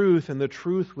the truth, and the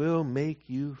truth will make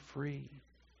you free.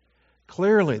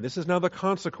 Clearly, this is now the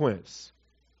consequence.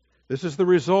 This is the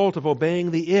result of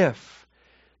obeying the if.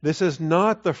 This is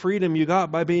not the freedom you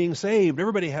got by being saved.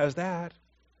 Everybody has that.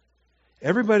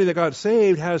 Everybody that got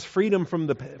saved has freedom from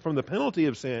the penalty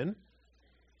of sin.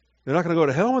 They're not going to go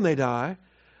to hell when they die,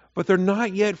 but they're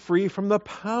not yet free from the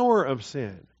power of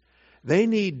sin. They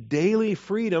need daily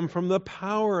freedom from the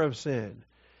power of sin.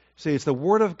 See, it's the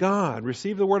Word of God.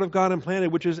 Receive the Word of God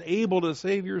implanted, which is able to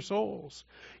save your souls.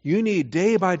 You need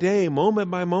day by day,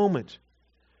 moment by moment.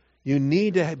 You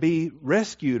need to be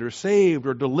rescued or saved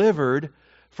or delivered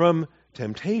from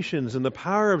temptations and the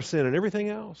power of sin and everything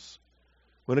else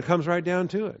when it comes right down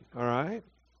to it. All right?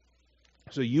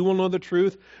 So you will know the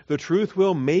truth. The truth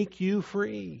will make you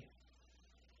free.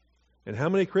 And how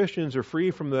many Christians are free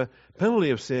from the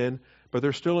penalty of sin, but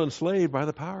they're still enslaved by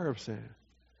the power of sin?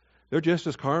 They're just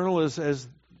as carnal as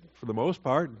for the most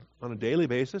part, on a daily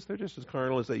basis, they're just as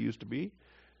carnal as they used to be,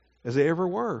 as they ever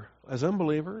were, as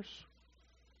unbelievers.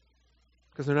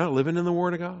 Because they're not living in the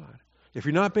Word of God. If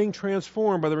you're not being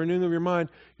transformed by the renewing of your mind,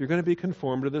 you're going to be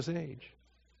conformed to this age.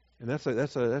 And that's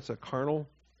a carnal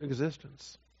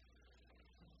existence.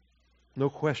 No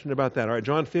question about that. All right,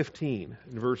 John 15,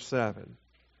 in verse 7.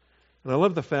 And I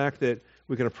love the fact that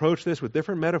we can approach this with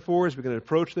different metaphors. We can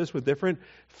approach this with different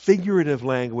figurative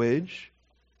language,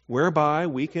 whereby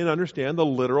we can understand the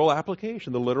literal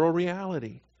application, the literal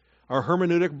reality. Our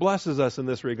hermeneutic blesses us in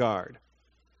this regard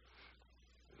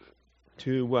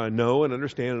to know and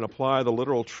understand and apply the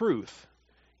literal truth,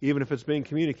 even if it's being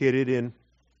communicated in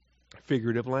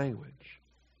figurative language.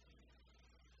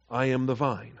 I am the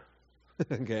vine.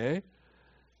 Okay?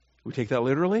 We take that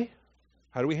literally?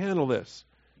 How do we handle this?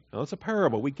 Well, it's a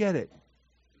parable. We get it.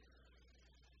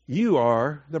 You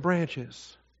are the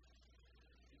branches.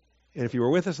 And if you were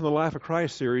with us in the Life of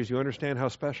Christ series, you understand how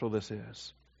special this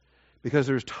is. Because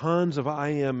there's tons of I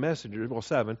am messages,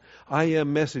 7 I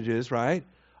am messages, right?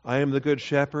 I am the good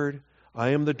shepherd. I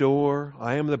am the door.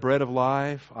 I am the bread of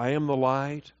life. I am the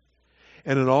light.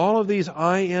 And in all of these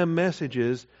I am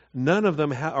messages, none of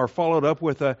them are followed up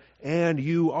with a and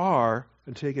you are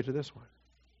until you get to this one.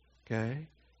 Okay?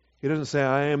 He doesn't say,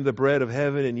 I am the bread of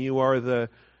heaven and you are the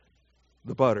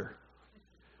butter.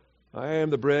 I am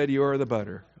the bread, you are the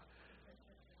butter.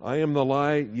 I am the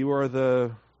light, you are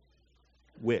the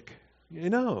wick. You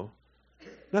know,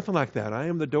 nothing like that. I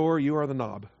am the door, you are the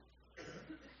knob.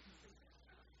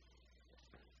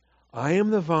 I am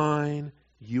the vine,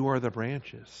 you are the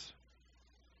branches.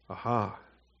 Aha.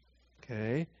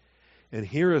 Okay? And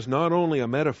here is not only a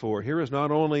metaphor, here is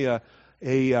not only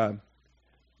a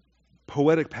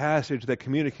poetic passage that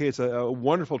communicates a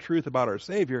wonderful truth about our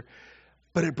Savior,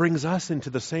 but it brings us into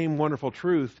the same wonderful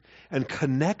truth and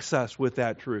connects us with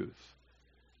that truth.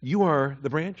 You are the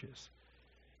branches.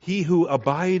 He who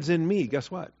abides in me,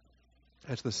 guess what?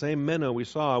 That's the same meno we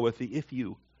saw with the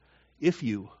if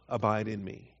you abide in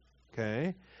me.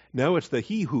 Okay? Now it's the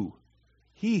he who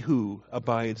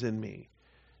abides in me.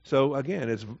 So again,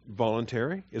 it's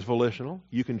voluntary, it's volitional.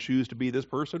 You can choose to be this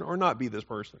person or not be this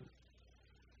person.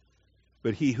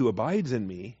 But he who abides in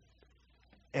me,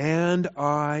 and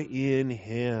I in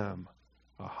him.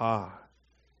 Aha.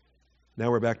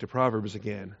 Now we're back to Proverbs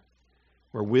again,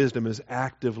 where wisdom is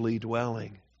actively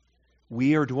dwelling.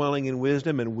 We are dwelling in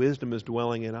wisdom, and wisdom is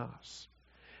dwelling in us.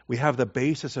 We have the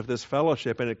basis of this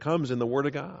fellowship, and it comes in the Word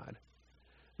of God.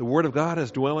 The Word of God is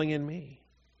dwelling in me.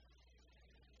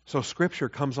 So Scripture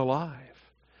comes alive.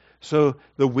 So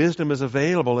the wisdom is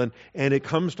available, and it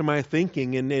comes to my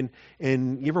thinking. And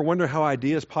you ever wonder how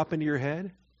ideas pop into your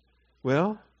head?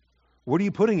 Well, what are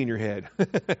you putting in your head?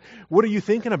 What are you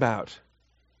thinking about?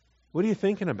 What are you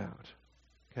thinking about?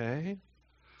 Okay?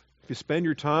 If you spend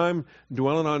your time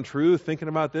dwelling on truth, thinking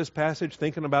about this passage,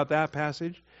 thinking about that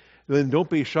passage, then don't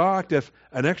be shocked if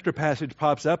an extra passage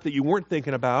pops up that you weren't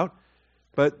thinking about,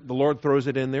 but the Lord throws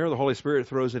it in there, the Holy Spirit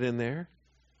throws it in there.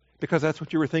 because that's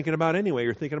what you were thinking about anyway.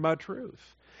 You're thinking about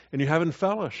truth. And you're having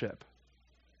fellowship.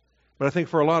 But I think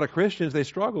for a lot of Christians, they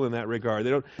struggle in that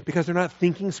regard. Because they're not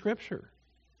thinking Scripture.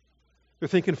 They're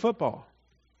thinking football.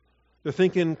 They're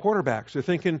thinking quarterbacks. They're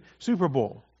thinking Super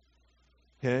Bowl.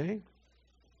 Okay?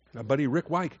 My buddy Rick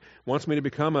White wants me to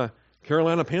become a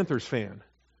Carolina Panthers fan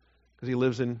because he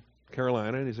lives in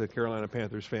Carolina and he's a Carolina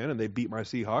Panthers fan and they beat my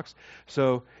Seahawks.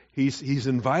 So he's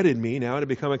invited me now to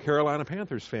become a Carolina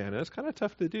Panthers fan. And it's kind of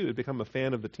tough to do, to become a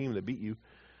fan of the team that beat you.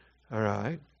 All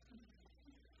right.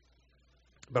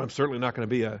 But I'm certainly not going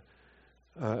to be a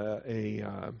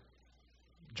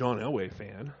John Elway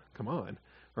fan. Come on.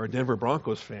 Or a Denver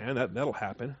Broncos fan. That'll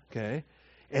happen. Okay.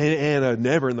 And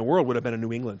never in the world would have been a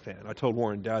New England fan. I told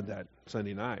Warren Dad that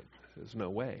Sunday night. There's no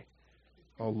way.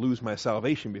 I'll lose my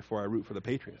salvation before I root for the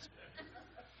Patriots.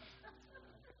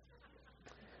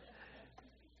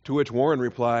 To which Warren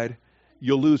replied,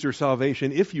 "You'll lose your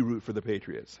salvation if you root for the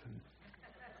Patriots."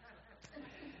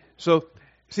 So,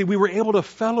 see, we were able to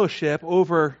fellowship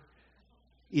over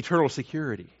eternal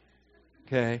security,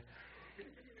 okay,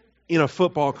 in a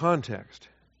football context.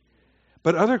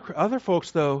 But other folks,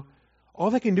 though,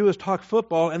 all they can do is talk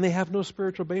football, and they have no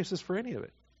spiritual basis for any of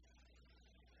it.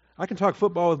 I can talk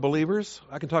football with believers.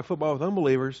 I can talk football with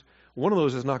unbelievers. One of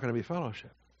those is not going to be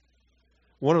fellowship.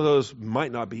 One of those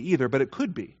might not be either, but it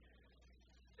could be.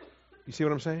 You see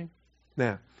what I'm saying?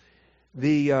 Now,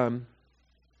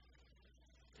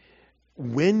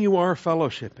 when you are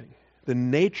fellowshipping, the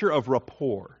nature of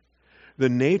rapport, the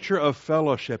nature of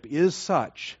fellowship is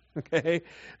such, okay,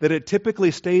 that it typically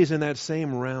stays in that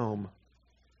same realm.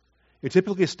 It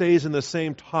typically stays in the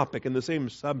same topic, in the same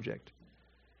subject,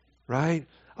 right?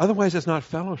 Otherwise, it's not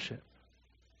fellowship.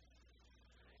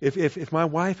 If my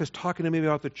wife is talking to me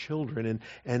about the children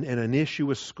and an issue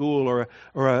with school or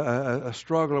a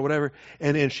struggle or whatever,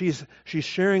 and she's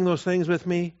sharing those things with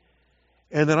me,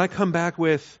 and then I come back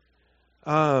with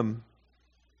something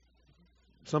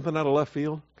out of left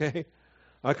field, okay?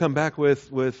 I come back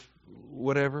with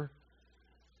whatever.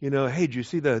 Hey, did you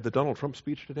see the Donald Trump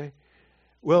speech today?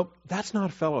 Well, that's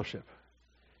not fellowship.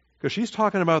 Because she's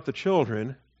talking about the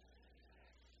children,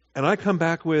 and I come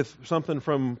back with something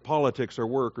from politics or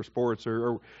work or sports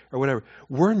or whatever.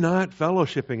 We're not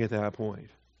fellowshipping at that point.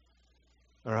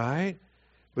 All right?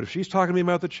 But if she's talking to me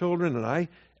about the children and I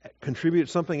contribute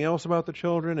something else about the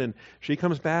children and she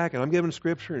comes back and I'm giving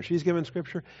Scripture and she's giving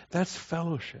Scripture, that's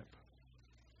fellowship.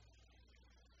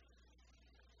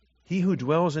 He who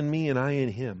dwells in me and I in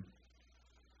him.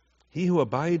 He who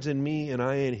abides in me and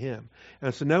I in him.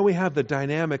 And so now we have the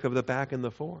dynamic of the back and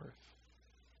the forth.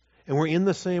 And we're in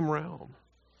the same realm.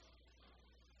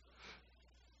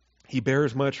 He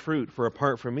bears much fruit, for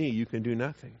apart from me you can do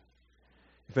nothing.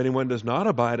 If anyone does not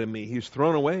abide in me, he's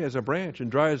thrown away as a branch and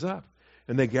dries up.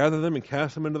 And they gather them and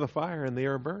cast them into the fire, and they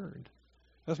are burned.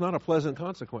 That's not a pleasant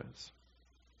consequence.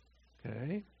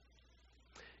 Okay?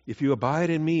 If you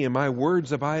abide in me and my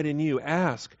words abide in you,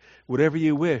 ask whatever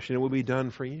you wish, and it will be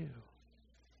done for you.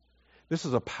 This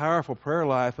is a powerful prayer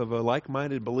life of a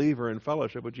like-minded believer in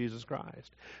fellowship with Jesus Christ.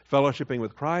 Fellowshipping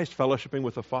with Christ, fellowshipping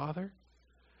with the Father.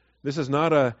 This is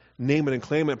not a name it and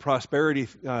claim it prosperity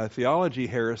theology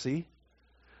heresy.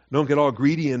 Don't get all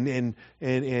greedy and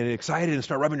excited and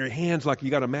start rubbing your hands like you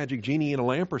got a magic genie in a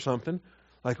lamp or something.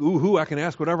 Like, ooh, I can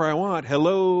ask whatever I want.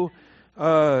 Hello,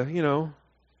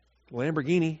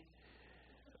 Lamborghini.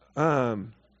 All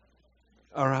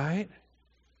right.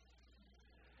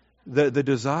 The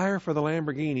desire for the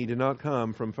Lamborghini did not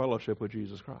come from fellowship with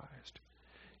Jesus Christ.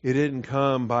 It didn't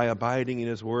come by abiding in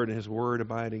His Word and His Word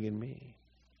abiding in me.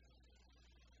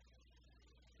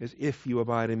 It's if you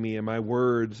abide in me and my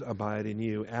words abide in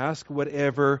you. Ask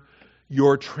whatever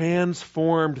your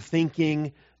transformed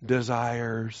thinking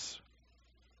desires.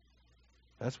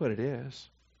 That's what it is.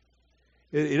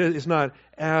 It's not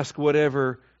ask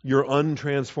whatever your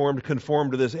untransformed,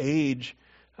 conformed to this age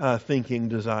thinking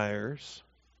desires.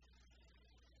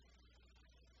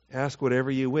 Ask whatever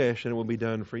you wish, and it will be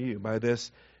done for you. By this,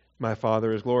 my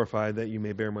Father is glorified, that you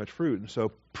may bear much fruit. And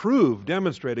so prove,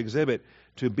 demonstrate, exhibit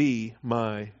to be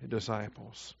my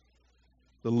disciples.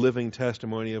 The living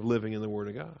testimony of living in the Word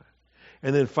of God.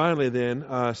 And then finally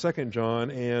 2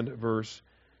 John and verse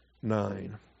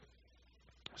 9.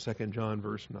 2 John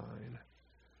verse 9.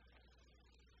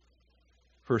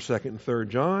 1st, 2nd, and 3rd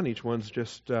John, each one's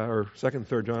just, or 2nd and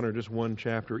 3rd John are just one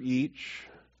chapter each.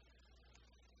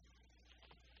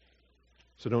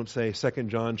 So don't say 2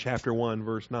 John chapter 1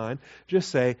 verse 9. Just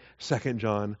say 2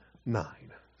 John 9.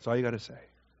 That's all you got to say.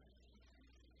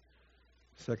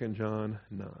 2 John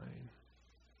 9.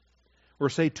 Or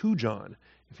say 2 John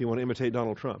if you want to imitate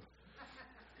Donald Trump.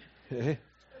 Okay?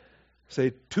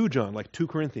 Say 2 John, like 2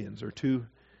 Corinthians or 2.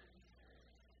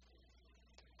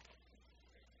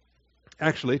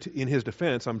 Actually, in his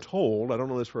defense, I'm told, I don't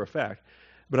know this for a fact,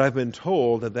 but I've been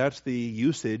told that that's the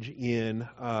usage in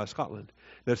Scotland.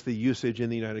 That's the usage in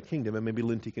the United Kingdom. And maybe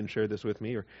Linty can share this with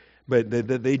me. But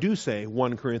they do say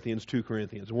 1 Corinthians, 2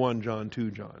 Corinthians, 1 John,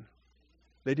 2 John.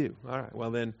 They do. All right.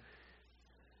 Well then,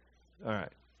 all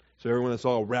right. So everyone that's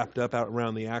all wrapped up out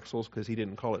around the axles, because he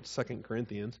didn't call it 2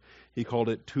 Corinthians, he called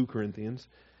it 2 Corinthians.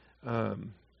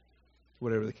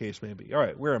 Whatever the case may be. All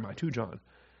right, where am I? 2 John,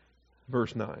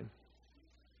 verse 9.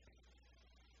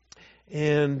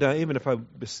 And even if I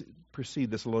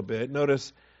proceed this a little bit,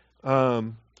 notice,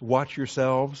 watch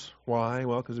yourselves. Why?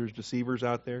 Well, because there's deceivers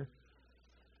out there.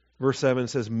 Verse 7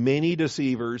 says, many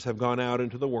deceivers have gone out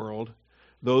into the world,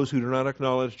 those who do not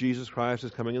acknowledge Jesus Christ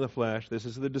as coming in the flesh. This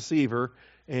is the deceiver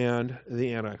and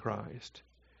the Antichrist.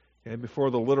 Okay, before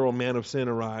the literal man of sin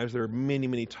arrives, there are many,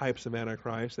 many types of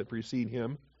Antichrist that precede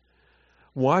him.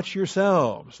 Watch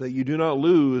yourselves, that you do not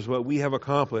lose what we have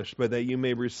accomplished, but that you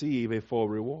may receive a full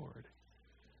reward.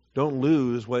 Don't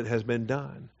lose what has been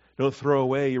done. Don't throw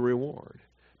away your reward.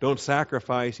 Don't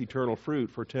sacrifice eternal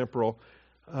fruit for temporal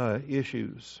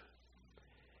issues.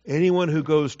 Anyone who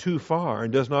goes too far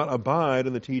and does not abide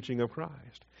in the teaching of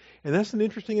Christ. And that's an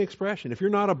interesting expression. If you're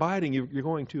not abiding, you're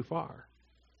going too far.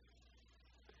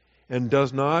 And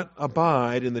does not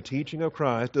abide in the teaching of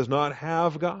Christ, does not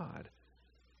have God.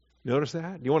 Notice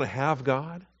that? Do you want to have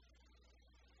God?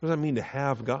 What does that mean to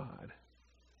have God?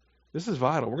 This is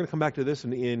vital. We're going to come back to this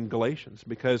in Galatians,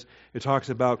 because it talks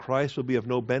about Christ will be of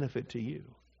no benefit to you,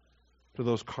 to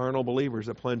those carnal believers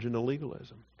that plunge into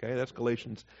legalism. Okay, that's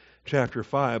Galatians chapter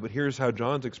 5. But here's how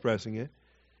John's expressing it.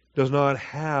 Does not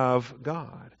have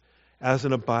God as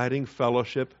an abiding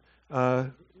fellowship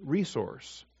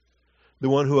resource. The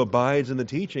one who abides in the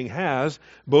teaching has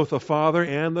both the Father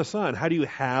and the Son. How do you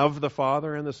have the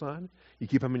Father and the Son? You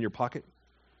keep them in your pocket.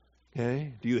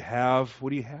 Okay? What do you have?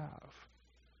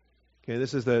 Okay,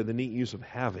 this is the neat use of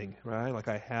having, right? Like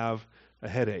I have a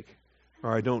headache,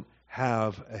 or I don't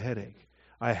have a headache.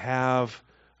 I have,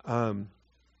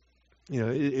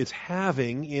 it's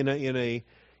having in a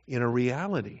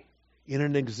reality, in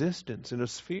an existence, in a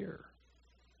sphere.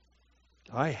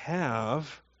 I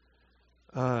have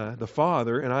the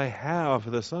Father and I have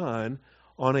the Son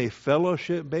on a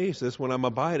fellowship basis when I'm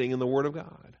abiding in the Word of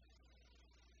God.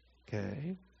 Okay?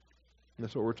 And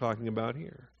that's what we're talking about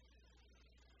here.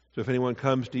 So if anyone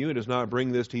comes to you and does not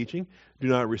bring this teaching, do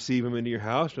not receive him into your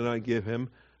house, do not give him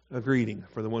a greeting.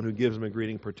 For the one who gives him a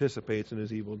greeting participates in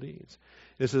his evil deeds.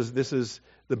 This is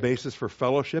the basis for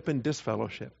fellowship and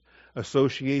disfellowship.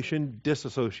 Association,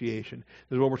 disassociation.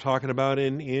 This is what we're talking about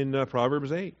in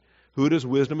Proverbs 8. Who does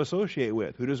wisdom associate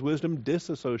with? Who does wisdom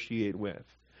disassociate with?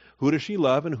 Who does she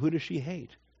love and who does she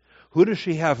hate? Who does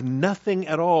she have nothing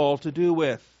at all to do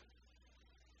with?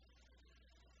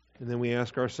 And then we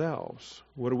ask ourselves,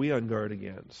 what are we on guard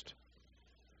against?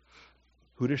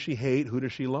 Who does she hate? Who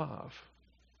does she love?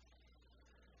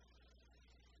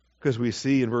 Because we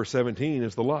see in verse 17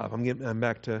 is the love. I'm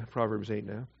back to Proverbs 8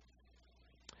 now.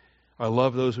 I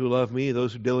love those who love me.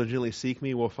 Those who diligently seek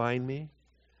me will find me.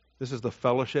 This is the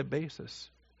fellowship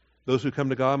basis. Those who come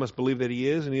to God must believe that He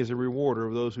is, and He is a rewarder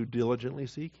of those who diligently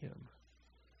seek Him.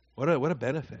 What a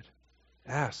benefit.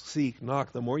 Ask, seek,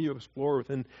 knock. The more you explore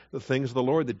within the things of the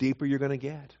Lord, the deeper you're going to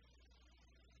get.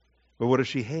 But what does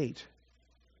she hate?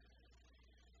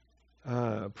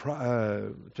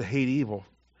 To hate evil.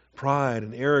 Pride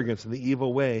and arrogance and the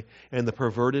evil way and the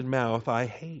perverted mouth I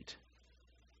hate.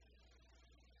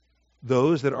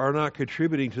 Those that are not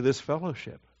contributing to this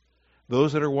fellowship.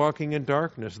 Those that are walking in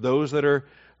darkness. Those that are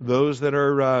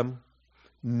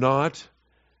not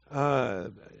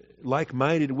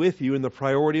like-minded with you in the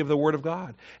priority of the Word of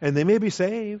God. And they may be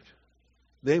saved.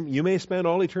 You may spend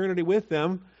all eternity with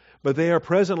them, but they are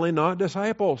presently not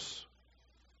disciples.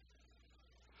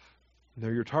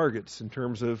 They're your targets in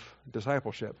terms of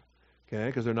discipleship, okay?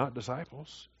 Because they're not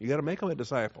disciples. You got to make them a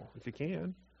disciple if you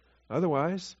can.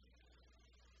 Otherwise,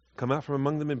 come out from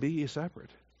among them and be ye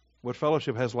separate. What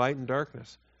fellowship has light and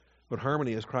darkness? What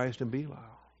harmony has Christ and Belial?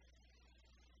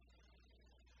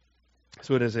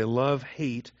 So it is a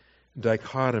love-hate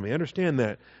dichotomy. Understand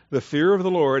that. The fear of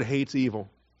the Lord hates evil.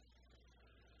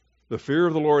 The fear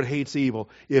of the Lord hates evil.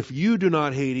 If you do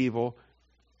not hate evil,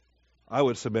 I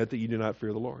would submit that you do not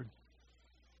fear the Lord.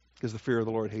 Because the fear of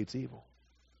the Lord hates evil.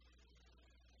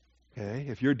 Okay?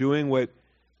 If you're doing what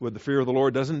the fear of the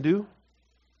Lord doesn't do,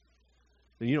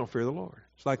 then you don't fear the Lord.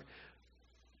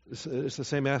 It's the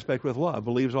same aspect with love.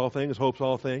 Believes all things, hopes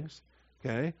all things.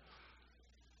 Okay?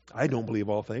 I don't believe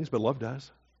all things, but love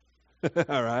does.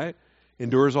 All right?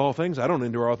 endures all things. I don't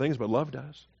endure all things, but love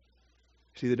does.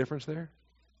 See the difference there?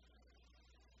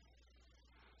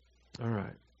 All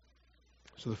right.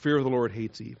 So the fear of the Lord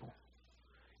hates evil.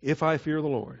 If I fear the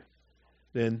Lord,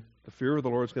 then the fear of the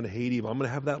Lord is going to hate evil. I'm going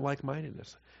to have that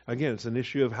like-mindedness. Again, it's an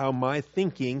issue of how my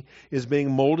thinking is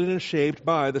being molded and shaped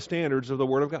by the standards of the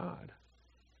Word of God.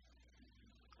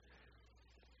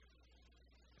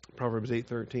 Proverbs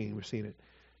 8:13, we've seen it.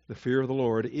 The fear of the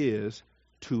Lord is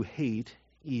to hate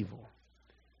evil.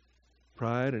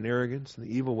 Pride and arrogance and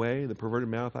the evil way, the perverted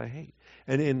mouth I hate.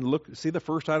 And look, see the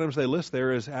first items they list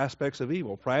there as aspects of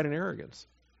evil, pride and arrogance.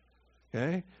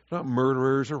 Okay? It's not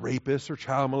murderers or rapists or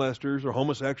child molesters or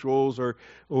homosexuals or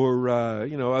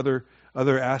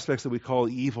other aspects that we call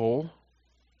evil.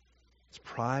 It's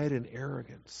pride and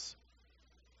arrogance.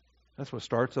 That's what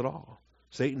starts it all.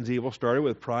 Satan's evil started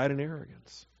with pride and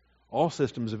arrogance. All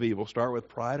systems of evil start with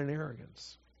pride and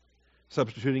arrogance.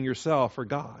 Substituting yourself for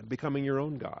God, becoming your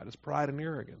own God. It's pride and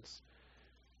arrogance.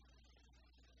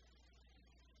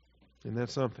 And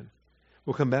that's something.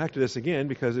 We'll come back to this again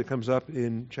because it comes up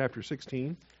in chapter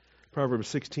 16, Proverbs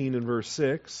 16 and verse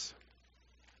 6.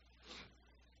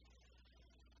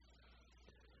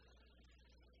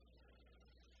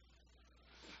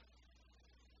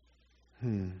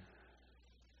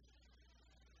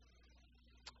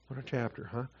 What a chapter,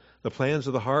 huh? The plans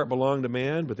of the heart belong to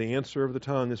man, but the answer of the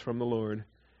tongue is from the Lord.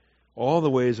 All the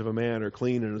ways of a man are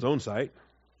clean in his own sight.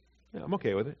 Yeah, I'm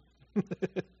okay with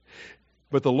it.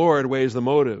 But the Lord weighs the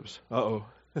motives. Uh-oh.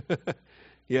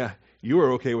 Yeah, you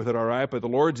are okay with it, all right, but the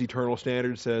Lord's eternal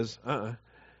standard says,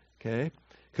 Okay?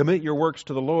 Commit your works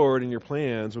to the Lord and your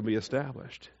plans will be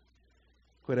established.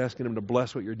 Quit asking Him to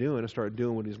bless what you're doing and start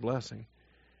doing what He's blessing.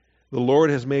 The Lord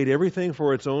has made everything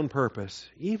for its own purpose,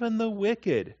 even the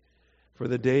wicked for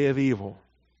the day of evil.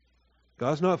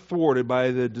 God's not thwarted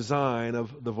by the design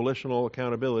of the volitional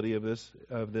accountability of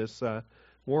this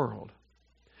world.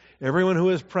 Everyone who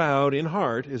is proud in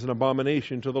heart is an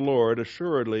abomination to the Lord.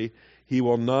 Assuredly, he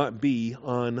will not be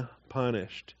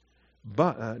unpunished.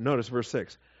 But notice verse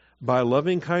 6. By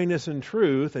loving kindness and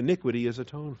truth, iniquity is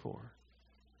atoned for.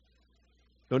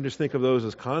 Don't just think of those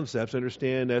as concepts.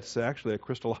 Understand that's actually a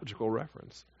Christological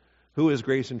reference. Who is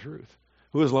grace and truth?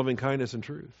 Who is loving kindness and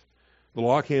truth? The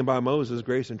law came by Moses.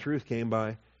 Grace and truth came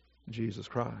by Jesus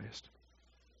Christ.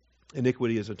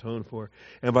 Iniquity is atoned for.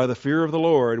 And by the fear of the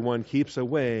Lord, one keeps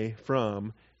away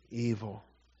from evil.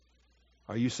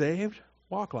 Are you saved?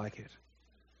 Walk like it.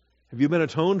 Have you been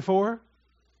atoned for?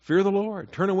 Fear the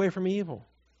Lord. Turn away from evil.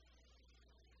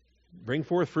 Bring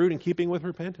forth fruit in keeping with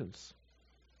repentance.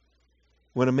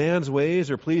 When a man's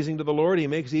ways are pleasing to the Lord, He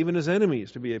makes even his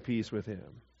enemies to be at peace with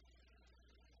him.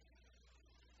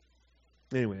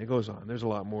 Anyway, it goes on. There's a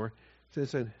lot more.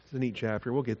 It's a neat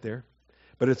chapter. We'll get there.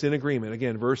 But it's in agreement.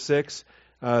 Again, verse 6,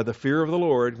 the fear of the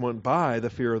Lord, by the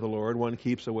fear of the Lord, one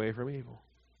keeps away from evil.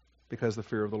 Because the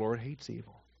fear of the Lord hates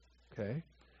evil. Okay?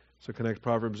 So connect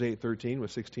Proverbs 8:13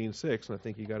 with 16:6, and I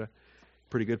think you got a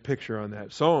pretty good picture on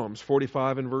that. Psalms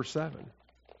 45 and verse 7.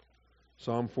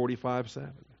 Psalm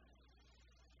 45:7.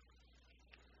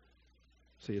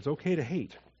 See, it's okay to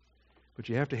hate, but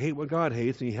you have to hate what God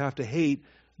hates, and you have to hate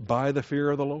by the fear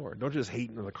of the Lord. Don't just hate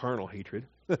in the carnal hatred.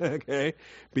 Okay?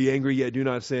 Be angry yet do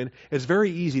not sin. It's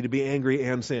very easy to be angry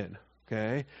and sin.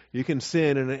 Okay? You can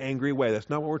sin in an angry way. That's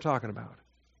not what we're talking about.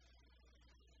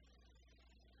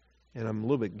 And I'm a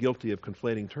little bit guilty of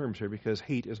conflating terms here because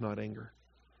hate is not anger.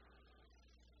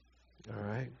 All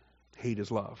right? Hate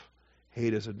is love.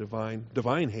 Hate is a divine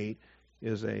hate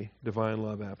is a divine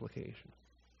love application.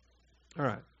 All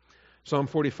right. Psalm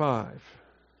 45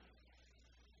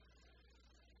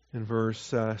 in verse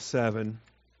 7.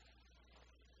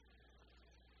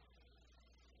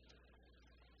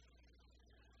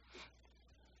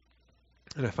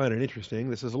 And I find it interesting.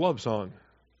 This is a love song.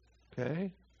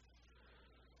 Okay?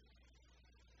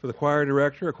 For the choir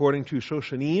director, according to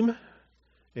Shoshanim,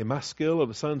 a maskil of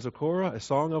the sons of Korah, a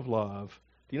song of love.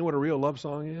 Do you know what a real love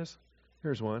song is?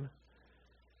 Here's one.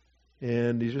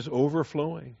 And he's just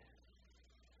overflowing.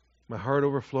 My heart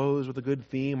overflows with a good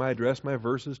theme. I address my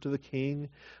verses to the king.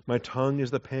 My tongue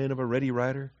is the pen of a ready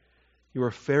writer. You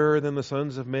are fairer than the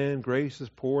sons of men. Grace is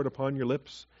poured upon your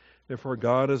lips. Therefore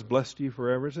God has blessed you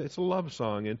forever. It's a love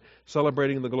song and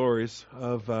celebrating the glories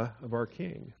of our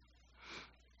King.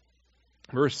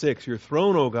 Verse 6, your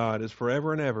throne, O God, is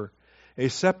forever and ever. A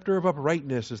scepter of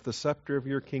uprightness is the scepter of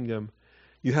your kingdom.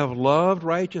 You have loved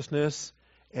righteousness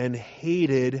and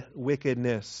hated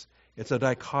wickedness. It's a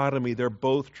dichotomy. They're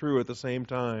both true at the same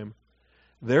time.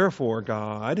 Therefore,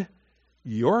 God,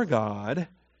 your God,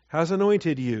 has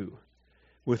anointed you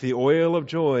with the oil of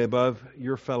joy above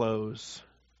your fellows.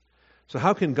 So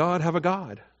how can God have a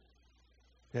God?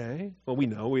 Okay. Well, we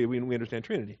know. We understand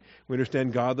Trinity. We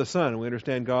understand God the Son. We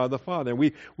understand God the Father.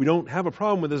 We don't have a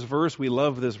problem with this verse. We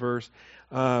love this verse.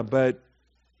 But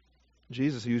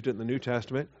Jesus used it in the New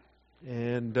Testament,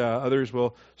 and others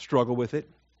will struggle with it.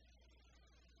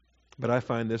 But I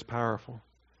find this powerful.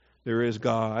 There is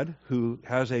God who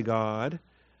has a God,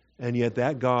 and yet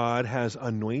that God has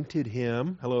anointed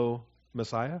him. Hello,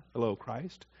 Messiah. Hello,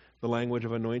 Christ. The language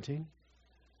of anointing.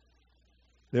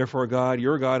 Therefore, God,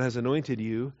 your God, has anointed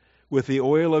you with the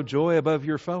oil of joy above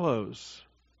your fellows.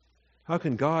 How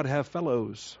can God have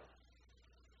fellows?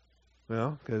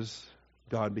 Well, because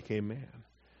God became man.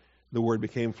 The Word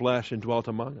became flesh and dwelt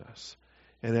among us.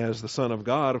 And as the Son of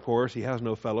God, of course, he has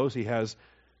no fellows. He's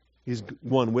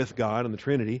one with God in the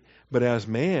Trinity. But as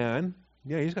man,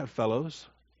 yeah, he's got fellows.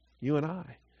 You and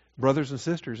I. Brothers and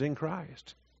sisters in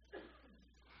Christ.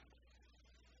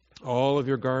 All of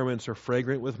your garments are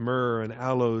fragrant with myrrh and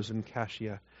aloes and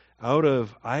cassia. Out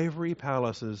of ivory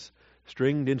palaces,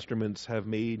 stringed instruments have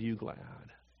made you glad.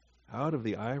 Out of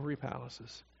the ivory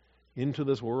palaces, into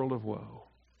this world of woe.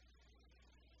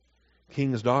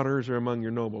 King's daughters are among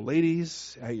your noble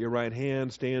ladies. At your right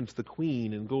hand stands the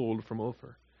queen in gold from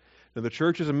Ophir. Now, the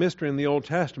church is a mystery in the Old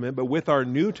Testament, but with our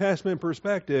New Testament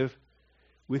perspective,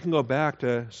 we can go back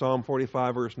to Psalm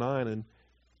 45, verse 9, and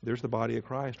there's the body of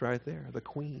Christ right there, the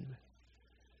queen.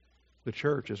 The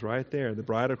church is right there, the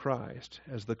bride of Christ,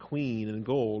 as the queen in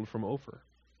gold from Ophir.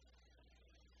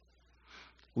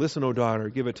 Listen, O daughter,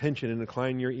 give attention and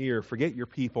incline your ear. Forget your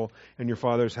people and your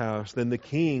father's house. Then the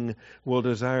king will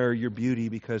desire your beauty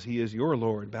because he is your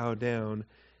Lord. Bow down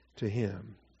to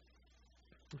him.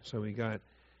 So we got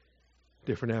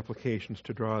different applications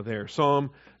to draw there.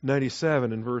 Psalm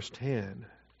 97 and verse 10.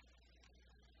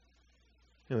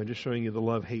 I'm just showing you the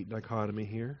love-hate dichotomy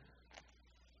here.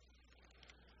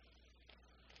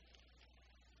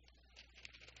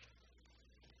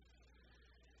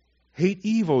 Hate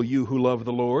evil, you who love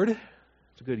the Lord.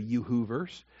 It's a good you-who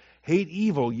verse. Hate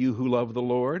evil, you who love the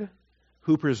Lord,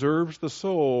 who preserves the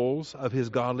souls of his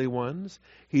godly ones.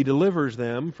 He delivers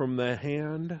them from the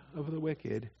hand of the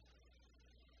wicked.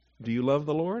 Do you love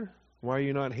the Lord? Why are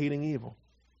you not hating evil?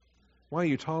 Why are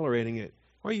you tolerating it?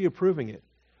 Why are you approving it?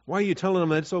 Why are you telling them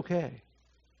that it's okay?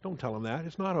 Don't tell them that.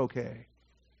 It's not okay.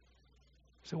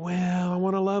 So, well, I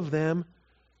want to love them.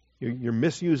 You're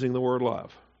misusing the word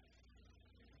love.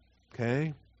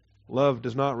 Okay? Love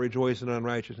does not rejoice in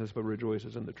unrighteousness, but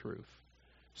rejoices in the truth.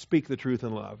 Speak the truth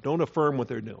in love. Don't affirm what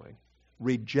they're doing.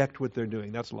 Reject what they're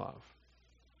doing. That's love.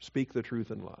 Speak the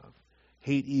truth in love.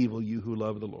 Hate evil, you who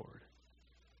love the Lord.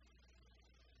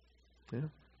 Yeah?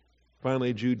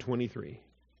 Finally, Jude 23.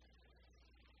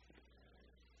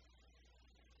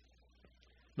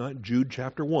 Not Jude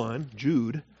chapter 1,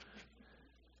 Jude,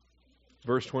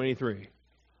 verse 23.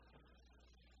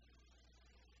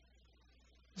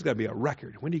 It's got to be a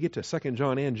record. When do you get to 2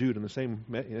 John and Jude in the same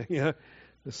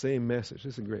message?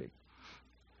 This is great.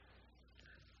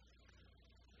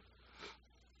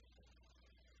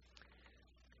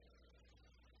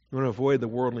 You want to avoid the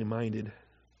worldly minded.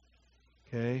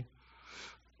 Okay?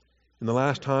 In the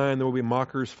last time, there will be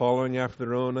mockers following after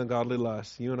their own ungodly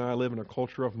lusts. You and I live in a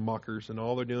culture of mockers, and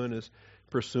all they're doing is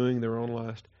pursuing their own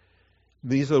lust.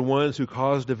 These are the ones who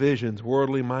cause divisions,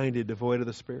 worldly minded, devoid of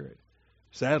the Spirit.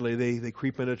 Sadly, they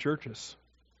creep into churches.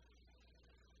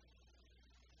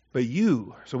 But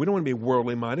so we don't want to be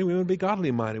worldly minded, we want to be godly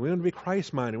minded, we want to be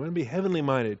Christ minded, we want to be heavenly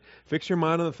minded. Fix your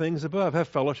mind on the things above. Have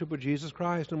fellowship with Jesus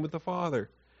Christ and with the Father.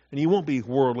 And you won't be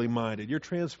worldly minded. You're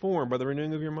transformed by the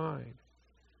renewing of your mind.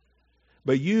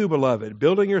 But you, beloved,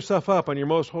 building yourself up on your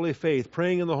most holy faith,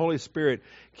 praying in the Holy Spirit,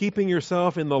 keeping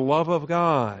yourself in the love of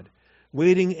God,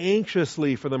 waiting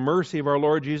anxiously for the mercy of our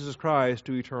Lord Jesus Christ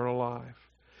to eternal life.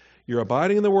 You're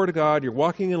abiding in the Word of God, you're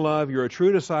walking in love, you're a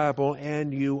true disciple,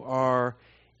 and you are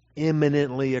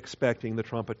imminently expecting the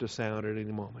trumpet to sound at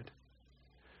any moment.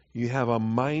 You have a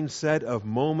mindset of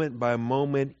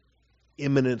moment-by-moment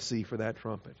imminency for that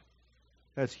trumpet.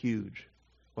 That's huge.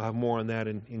 We'll have more on that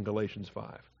in Galatians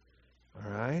 5. All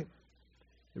right?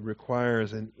 It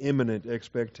requires an imminent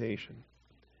expectation.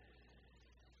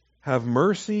 Have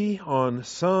mercy on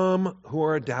some who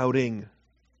are doubting.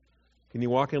 Can you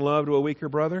walk in love to a weaker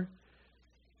brother?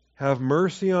 Have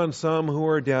mercy on some who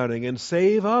are doubting, and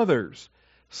save others,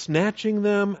 snatching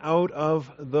them out of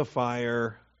the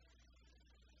fire.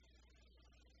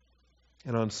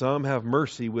 And on some have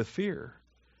mercy with fear,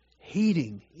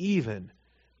 hating even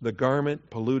the garment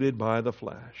polluted by the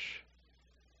flesh.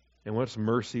 And what's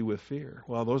mercy with fear?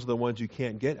 Well, those are the ones you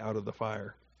can't get out of the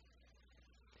fire.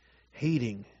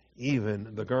 Hating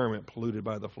even the garment polluted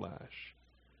by the flesh.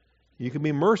 You can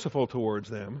be merciful towards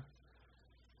them,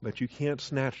 but you can't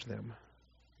snatch them.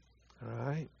 All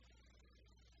right?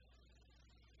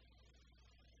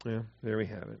 Yeah, there we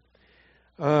have it.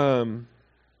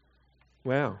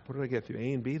 Wow, what did I get through?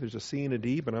 A and B? There's a C and a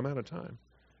D, but I'm out of time.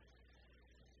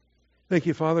 Thank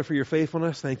you, Father, for your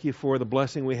faithfulness. Thank you for the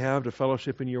blessing we have to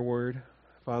fellowship in your word.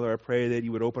 Father, I pray that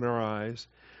you would open our eyes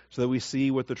so that we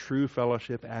see what the true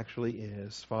fellowship actually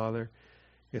is. Father,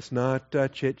 it's not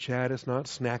chit-chat. It's not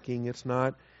snacking. It's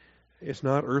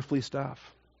not earthly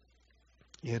stuff.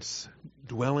 It's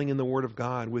dwelling in the Word of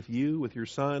God with you, with your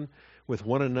Son, with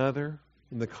one another,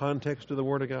 in the context of the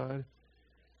Word of God.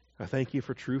 I thank you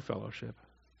for true fellowship.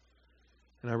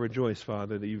 And I rejoice,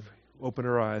 Father, that you've opened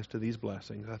our eyes to these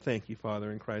blessings. I thank you,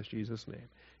 Father, in Christ Jesus' name.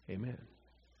 Amen.